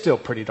it's still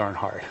pretty darn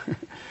hard.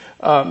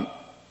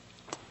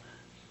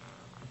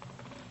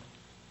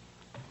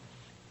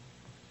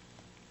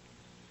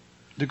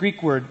 The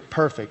Greek word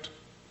perfect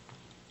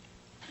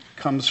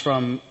comes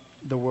from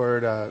the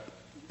word,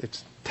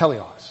 it's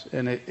teleos,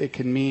 and it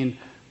can mean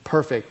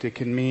perfect. It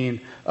can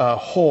mean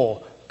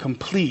whole,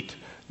 complete,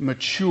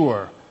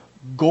 mature,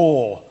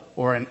 goal,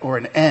 or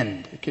an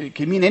end. It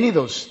can mean any of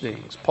those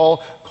things.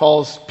 Paul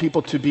calls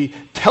people to be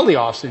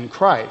teleos in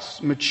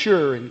Christ,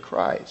 mature in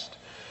Christ.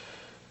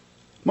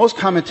 Most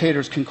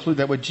commentators conclude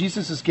that what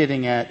Jesus is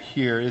getting at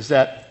here is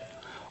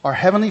that our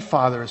Heavenly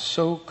Father is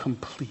so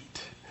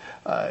complete,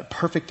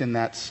 perfect in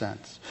that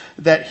sense,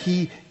 that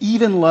He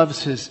even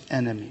loves His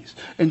enemies.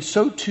 And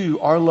so too,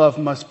 our love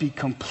must be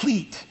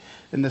complete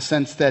in the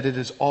sense that it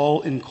is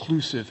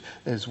all-inclusive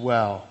as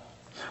well.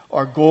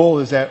 Our goal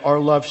is that our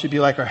love should be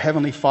like our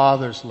Heavenly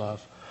Father's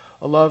love,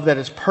 a love that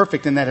is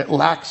perfect in that it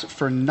lacks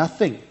for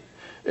nothing.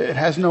 It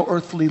has no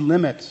earthly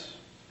limits.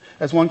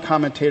 As one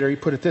commentator, he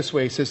put it this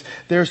way, he says,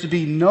 there's to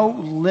be no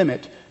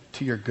limit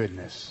to your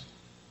goodness.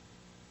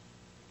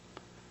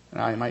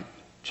 Now, I might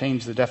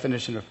change the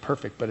definition of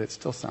perfect, but it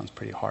still sounds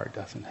pretty hard,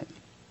 doesn't it?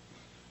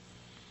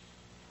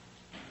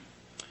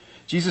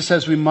 Jesus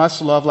says we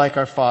must love like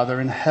our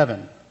Father in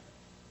heaven.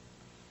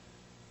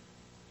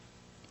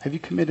 Have you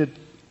committed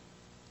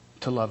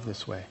to love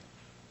this way?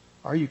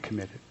 Are you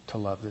committed to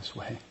love this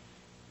way?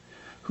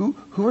 Who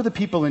are the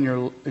people in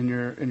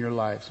your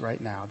lives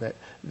right now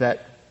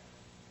that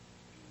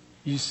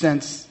you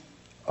sense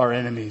are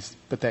enemies,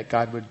 but that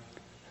God would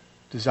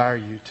desire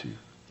you to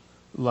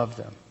love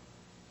them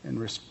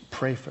and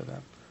pray for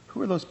them?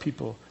 Who are those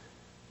people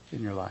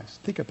in your lives?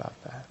 Think about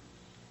that.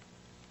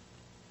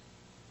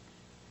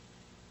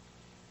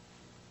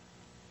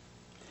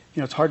 You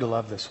know, it's hard to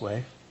love this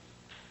way.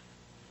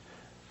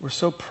 We're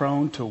so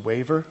prone to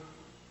waver.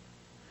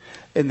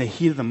 In the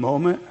heat of the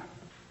moment,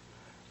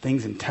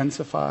 things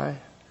intensify.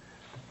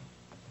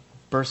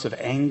 Bursts of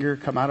anger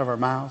come out of our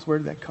mouths. Where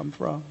did that come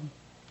from?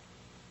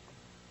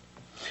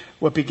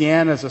 What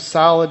began as a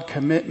solid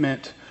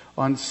commitment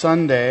on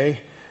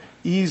Sunday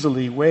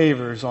easily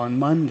wavers on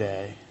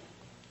Monday.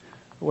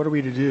 What are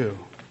we to do?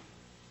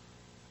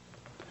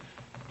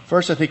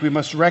 First, I think we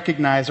must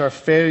recognize our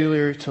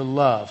failure to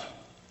love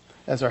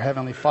as our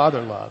Heavenly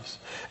Father loves,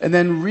 and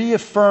then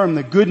reaffirm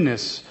the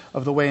goodness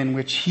of the way in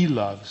which He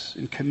loves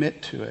and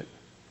commit to it.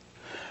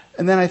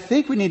 And then I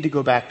think we need to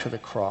go back to the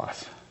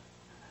cross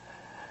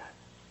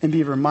and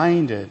be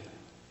reminded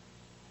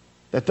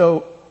that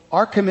though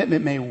our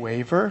commitment may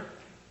waver,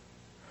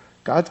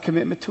 God's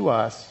commitment to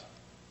us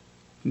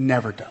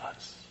never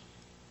does.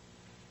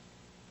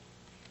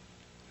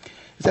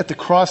 It's at the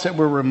cross that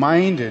we're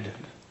reminded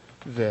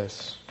of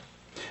this.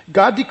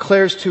 God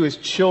declares to His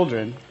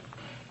children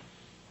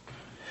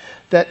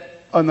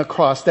that on the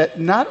cross, that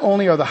not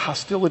only are the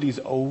hostilities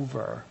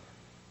over,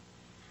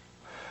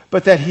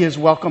 but that He has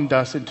welcomed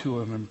us into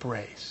an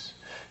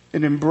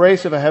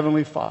embrace of a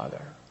Heavenly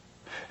Father.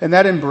 And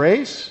that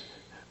embrace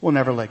will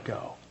never let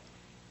go.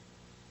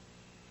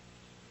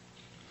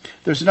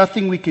 There's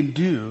nothing we can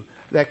do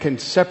that can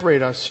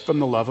separate us from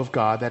the love of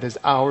God that is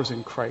ours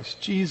in Christ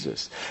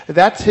Jesus.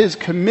 That's His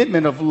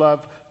commitment of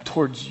love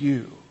towards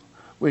you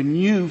when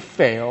you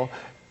fail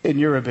in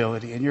your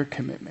ability and your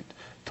commitment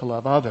to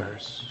love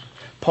others.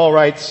 Paul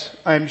writes,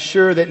 I am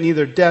sure that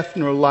neither death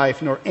nor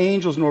life, nor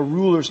angels nor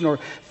rulers, nor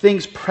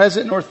things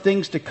present nor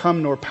things to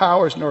come, nor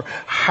powers, nor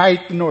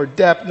height, nor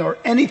depth, nor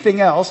anything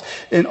else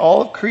in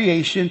all of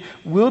creation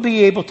will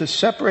be able to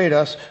separate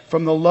us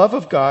from the love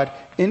of God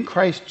in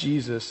Christ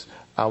Jesus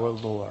our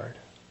Lord.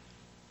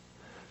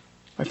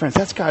 My friends,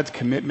 that's God's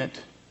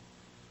commitment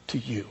to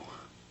you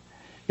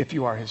if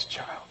you are His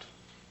child.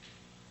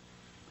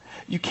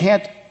 You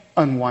can't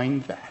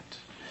unwind that.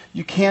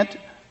 You can't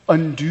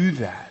undo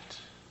that.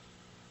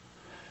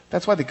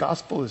 That's why the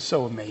gospel is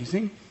so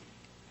amazing.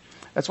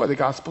 That's why the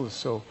gospel is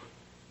so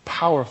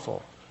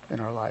powerful in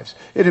our lives.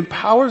 It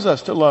empowers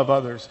us to love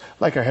others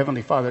like our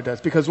Heavenly Father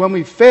does. Because when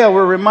we fail,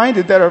 we're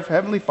reminded that our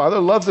Heavenly Father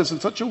loves us in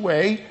such a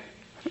way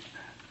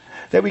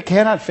that we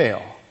cannot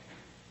fail.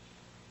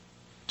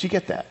 Do you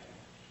get that?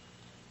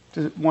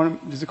 Does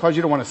it cause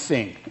you to want to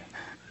sing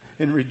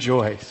and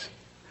rejoice?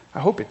 I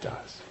hope it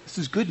does. This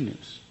is good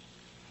news.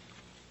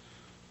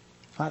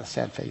 A lot of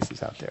sad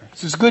faces out there.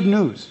 This is good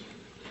news.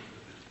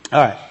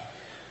 All right.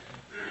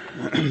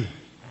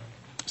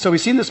 So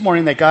we've seen this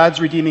morning that God's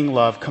redeeming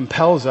love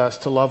compels us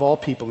to love all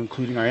people,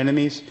 including our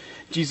enemies.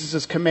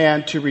 Jesus'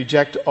 command to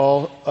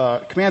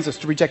commands us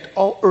to reject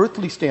all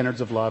earthly standards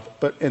of love,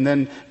 and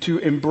then to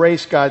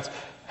embrace God's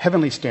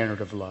heavenly standard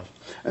of love.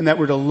 And that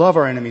we're to love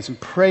our enemies and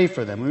pray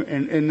for them,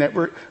 and that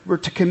we're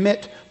to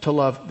commit to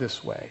love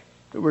this way.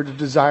 That we're to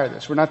desire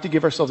this. We're not to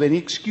give ourselves any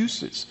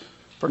excuses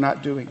for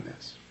not doing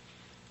this.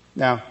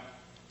 Now,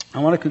 I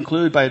want to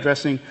conclude by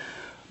addressing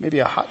maybe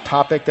a hot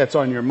topic that's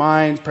on your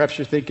mind. Perhaps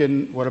you're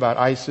thinking, what about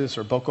ISIS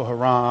or Boko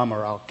Haram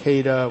or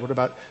Al-Qaeda? What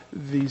about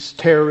these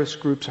terrorist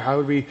groups? How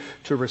are we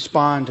to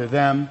respond to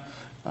them,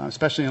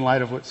 especially in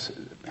light of what's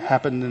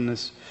happened in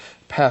this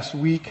past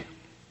week?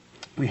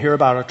 We hear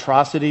about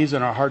atrocities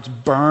and our hearts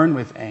burn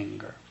with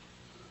anger.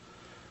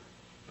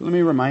 But let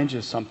me remind you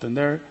of something.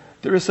 There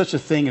is such a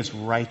thing as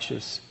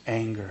righteous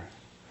anger.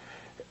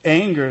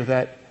 Anger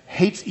that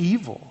hates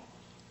evil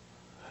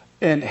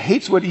and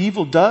hates what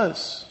evil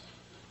does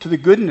to the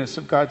goodness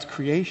of God's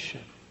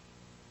creation.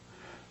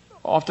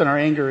 Often our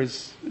anger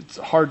it's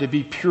hard to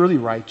be purely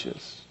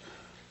righteous,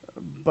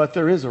 but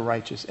there is a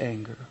righteous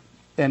anger.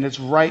 And it's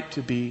right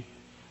to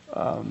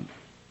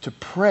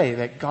pray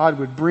that God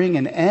would bring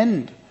an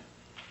end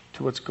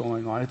to what's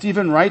going on. It's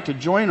even right to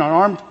join our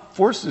armed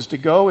forces to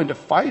go and to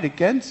fight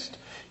against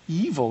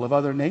evil of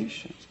other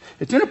nations.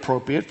 It's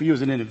inappropriate for you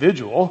as an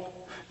individual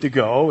to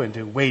go and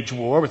to wage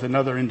war with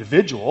another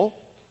individual.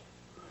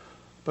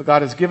 But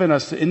God has given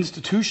us the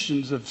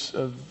institutions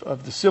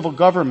of the civil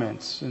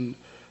governments, and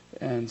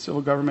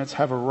civil governments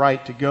have a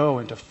right to go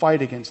and to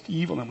fight against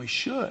evil, and we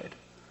should.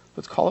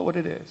 Let's call it what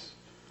it is.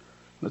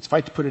 Let's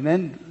fight to put an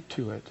end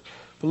to it.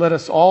 But let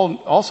us all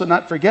also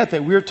not forget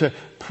that we're to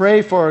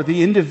pray for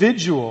the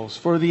individuals,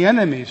 for the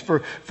enemies,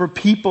 for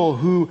people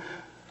who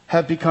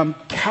have become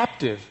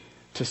captive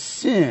to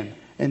sin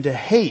and to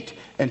hate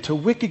and to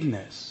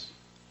wickedness.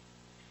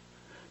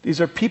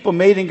 These are people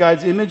made in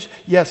God's image,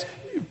 yes,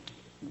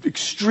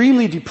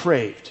 extremely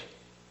depraved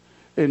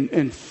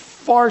and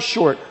far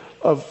short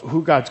of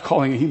who God's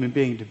calling a human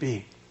being to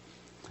be.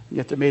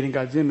 Yet they're made in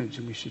God's image,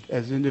 and we should,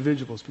 as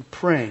individuals, be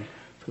praying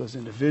for those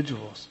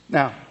individuals.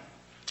 Now,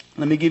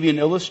 let me give you an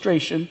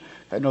illustration.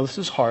 I know this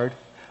is hard.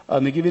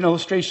 Let me give you an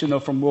illustration, though,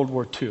 from World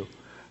War II.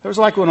 There was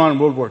a lot going on in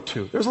World War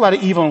II. There was a lot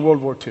of evil in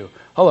World War II.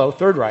 Hello,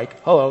 Third Reich.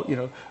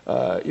 Hello,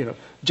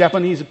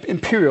 Japanese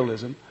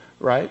imperialism,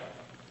 right?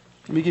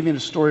 Let me give you a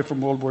story from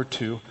World War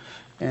II.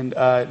 And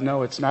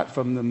no, it's not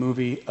from the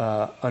movie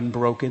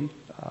Unbroken.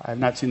 I've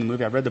not seen the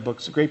movie. I've read the book.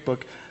 It's a great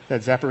book.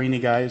 That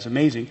Zapparini guy is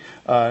amazing.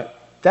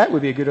 That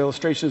would be a good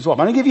illustration as well.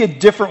 But I'm going to give you a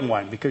different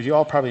one because you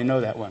all probably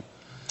know that one.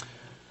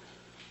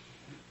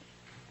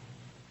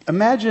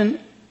 Imagine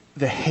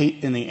the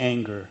hate and the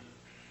anger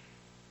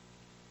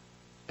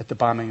at the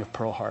bombing of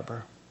Pearl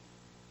Harbor.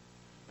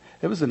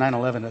 It was the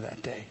 9/11 of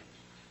that day.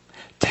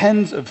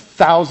 Tens of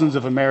thousands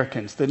of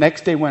Americans the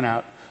next day went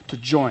out to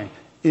join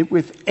it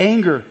with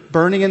anger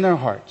burning in their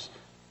hearts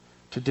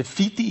to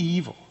defeat the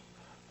evil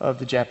of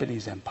the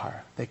Japanese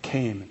Empire that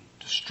came and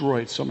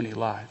destroyed so many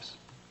lives.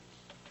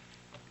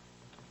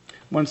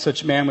 One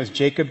such man was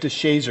Jacob de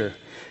Shazer.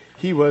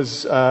 He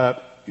wasn't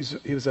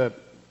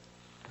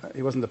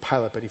the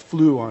pilot, but he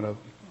flew on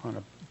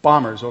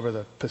bombers over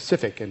the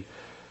Pacific. And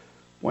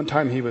one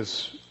time he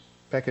was,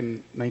 back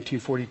in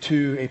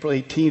 1942, April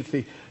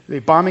 18th, they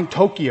bombing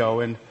Tokyo,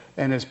 and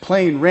his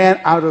plane ran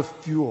out of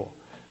fuel,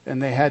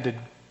 and they had to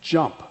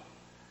jump.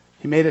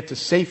 He made it to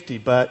safety,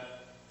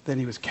 but then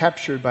he was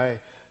captured by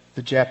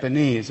the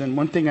Japanese. And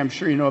one thing I'm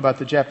sure you know about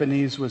the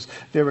Japanese was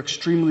they were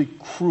extremely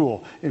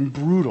cruel and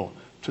brutal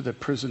to the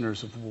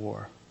prisoners of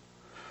war.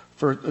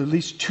 For at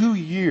least 2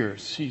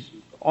 years, he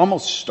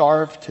almost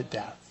starved to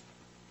death.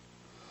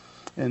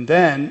 And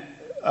then,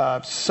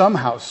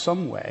 somehow,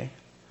 some way,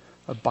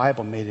 a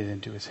Bible made it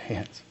into his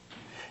hands.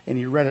 And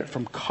he read it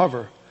from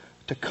cover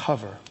to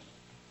cover.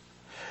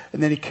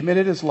 And then he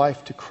committed his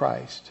life to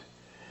Christ.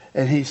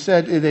 And he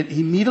said that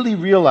he immediately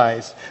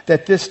realized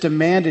that this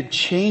demanded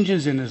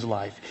changes in his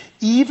life,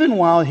 even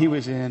while he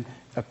was in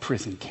a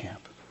prison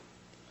camp.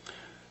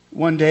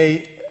 One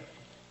day,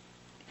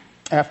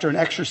 after an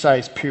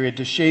exercise period,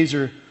 de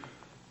Shazer,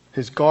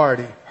 his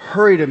guard, he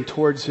hurried him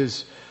towards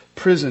his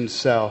prison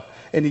cell,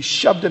 and he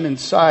shoved him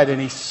inside,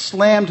 and he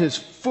slammed his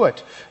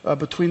foot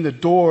between the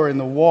door and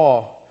the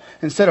wall.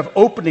 Instead of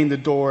opening the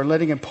door and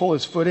letting him pull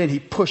his foot in, he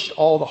pushed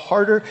all the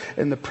harder,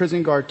 and the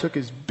prison guard took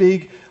his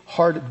big,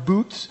 hard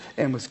boots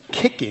and was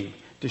kicking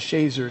de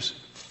Shazer's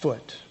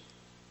foot.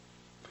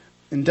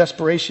 In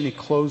desperation, he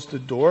closed the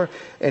door,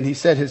 and he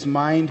said his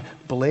mind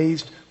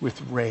blazed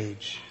with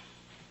rage.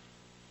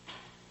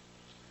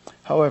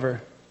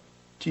 However,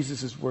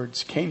 Jesus'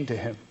 words came to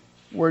him,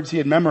 words he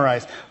had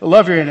memorized.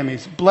 Love your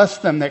enemies, bless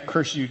them that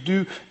curse you,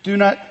 do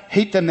not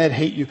hate them that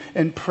hate you,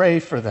 and pray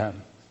for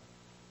them.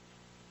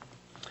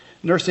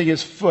 Nursing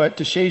his foot,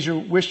 de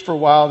Shazer wished for a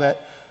while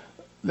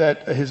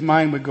that his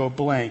mind would go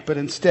blank, but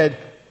instead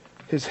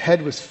his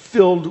head was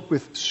filled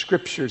with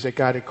scriptures that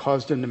God had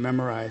caused him to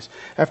memorize.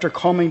 After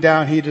calming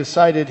down, he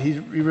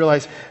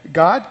realized,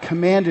 God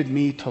commanded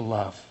me to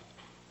love.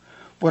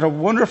 What a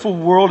wonderful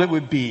world it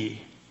would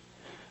be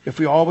if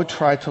we all would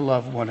try to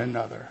love one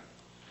another.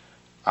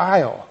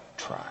 I'll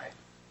try.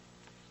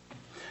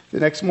 The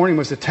next morning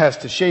was the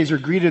test. De Shazer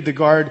greeted the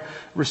guard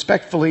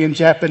respectfully in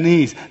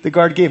Japanese. The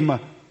guard gave him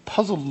a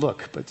puzzled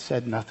look, but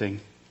said nothing.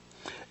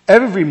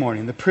 Every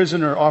morning, the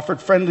prisoner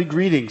offered friendly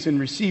greetings and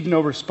received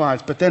no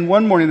response. But then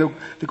one morning,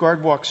 the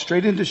guard walked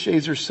straight into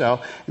Shazer's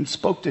cell and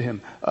spoke to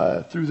him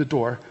through the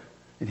door,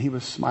 and he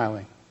was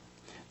smiling.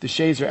 De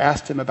Shazer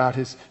asked him about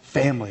his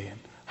family and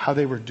how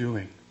they were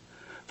doing.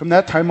 From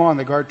that time on,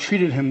 the guard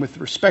treated him with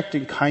respect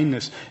and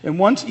kindness, and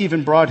once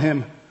even brought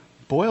him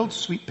boiled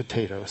sweet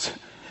potatoes,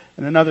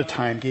 and another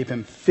time gave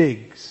him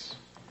figs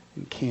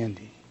and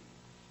candy.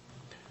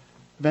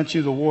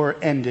 Eventually, the war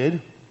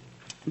ended.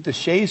 De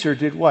Shazer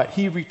did what?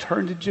 He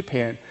returned to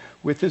Japan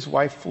with his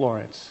wife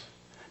Florence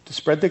to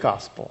spread the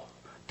gospel,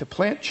 to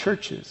plant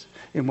churches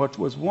in what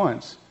was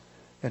once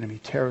enemy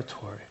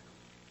territory.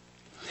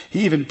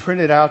 He even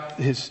printed out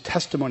his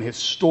testimony, his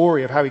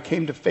story of how he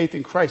came to faith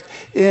in Christ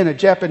in a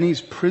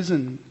Japanese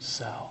prison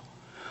cell.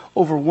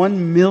 Over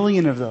 1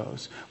 million of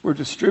those were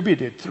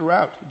distributed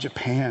throughout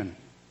Japan.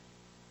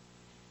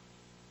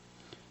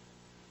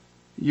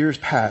 Years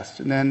passed,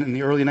 and then in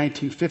the early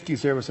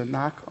 1950s, there was a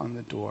knock on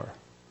the door.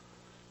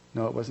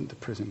 No, it wasn't the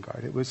prison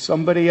guard. It was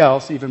somebody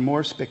else, even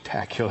more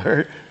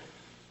spectacular.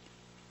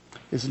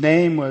 His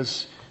name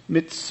was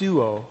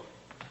Mitsuo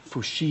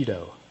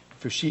Fushida.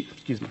 Mitsuo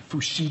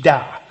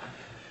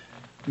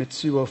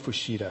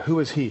Fushida. Who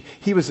was he?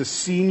 He was a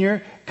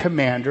senior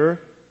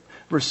commander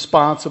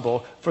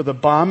responsible for the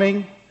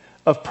bombing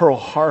of Pearl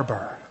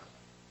Harbor.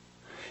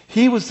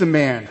 He was the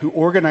man who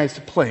organized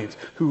the planes,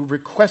 who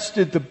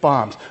requested the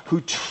bombs, who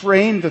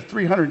trained the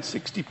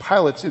 360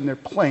 pilots in their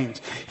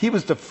planes. He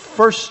was the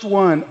first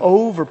one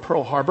over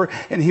Pearl Harbor,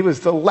 and he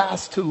was the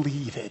last to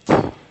leave it.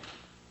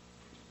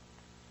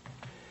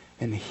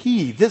 And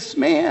this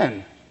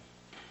man,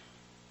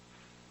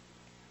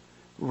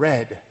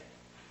 read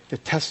the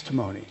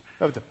testimony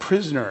of the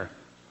prisoner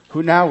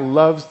who now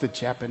loves the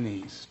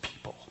Japanese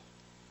people.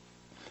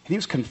 And he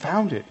was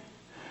confounded.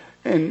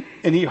 And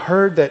he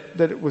heard that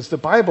it was the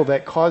Bible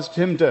that caused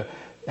him to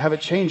have a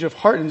change of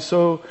heart. And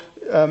so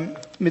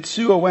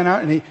Mitsuo went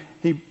out and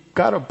he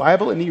got a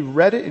Bible and he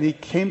read it and he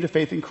came to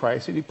faith in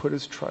Christ and he put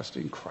his trust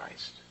in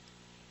Christ.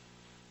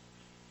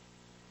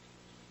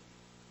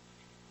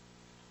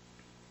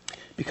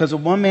 Because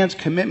of one man's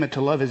commitment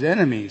to love his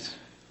enemies,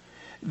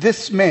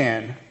 this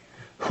man,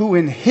 who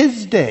in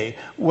his day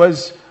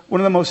was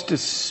one of the most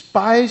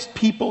despised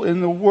people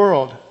in the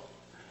world,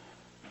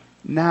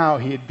 now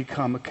he had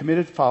become a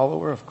committed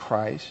follower of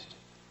Christ,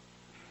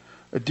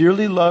 a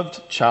dearly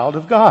loved child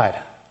of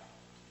God.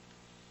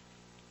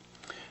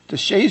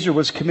 DeShazer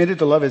was committed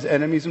to love his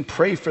enemies and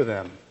pray for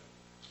them.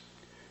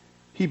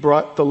 He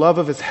brought the love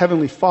of his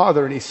heavenly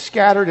Father and he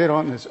scattered it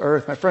on this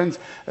earth. My friends,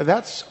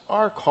 that's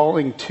our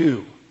calling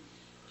too.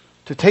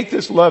 To take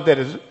this love that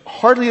is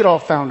hardly at all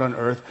found on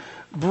earth,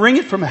 bring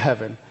it from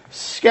heaven,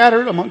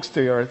 scatter it amongst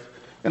the earth,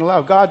 and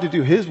allow God to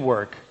do his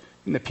work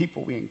in the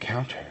people we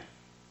encounter.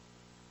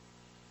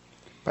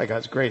 By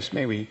God's grace,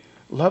 may we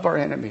love our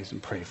enemies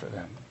and pray for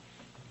them.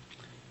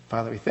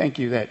 Father, we thank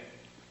you that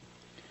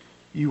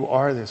you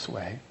are this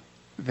way,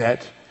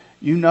 that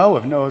you know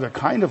of no other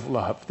kind of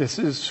love. This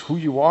is who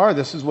you are.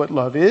 This is what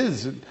love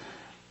is.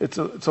 It's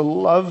a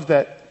love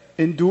that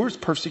endures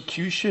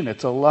persecution.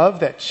 It's a love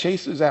that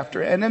chases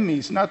after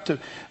enemies, not to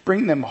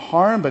bring them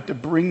harm, but to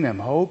bring them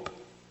hope.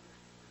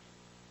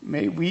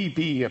 May we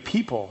be a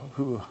people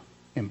who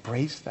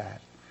embrace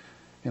that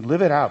and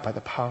live it out by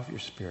the power of your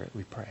Spirit,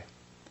 we pray.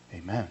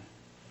 Amen.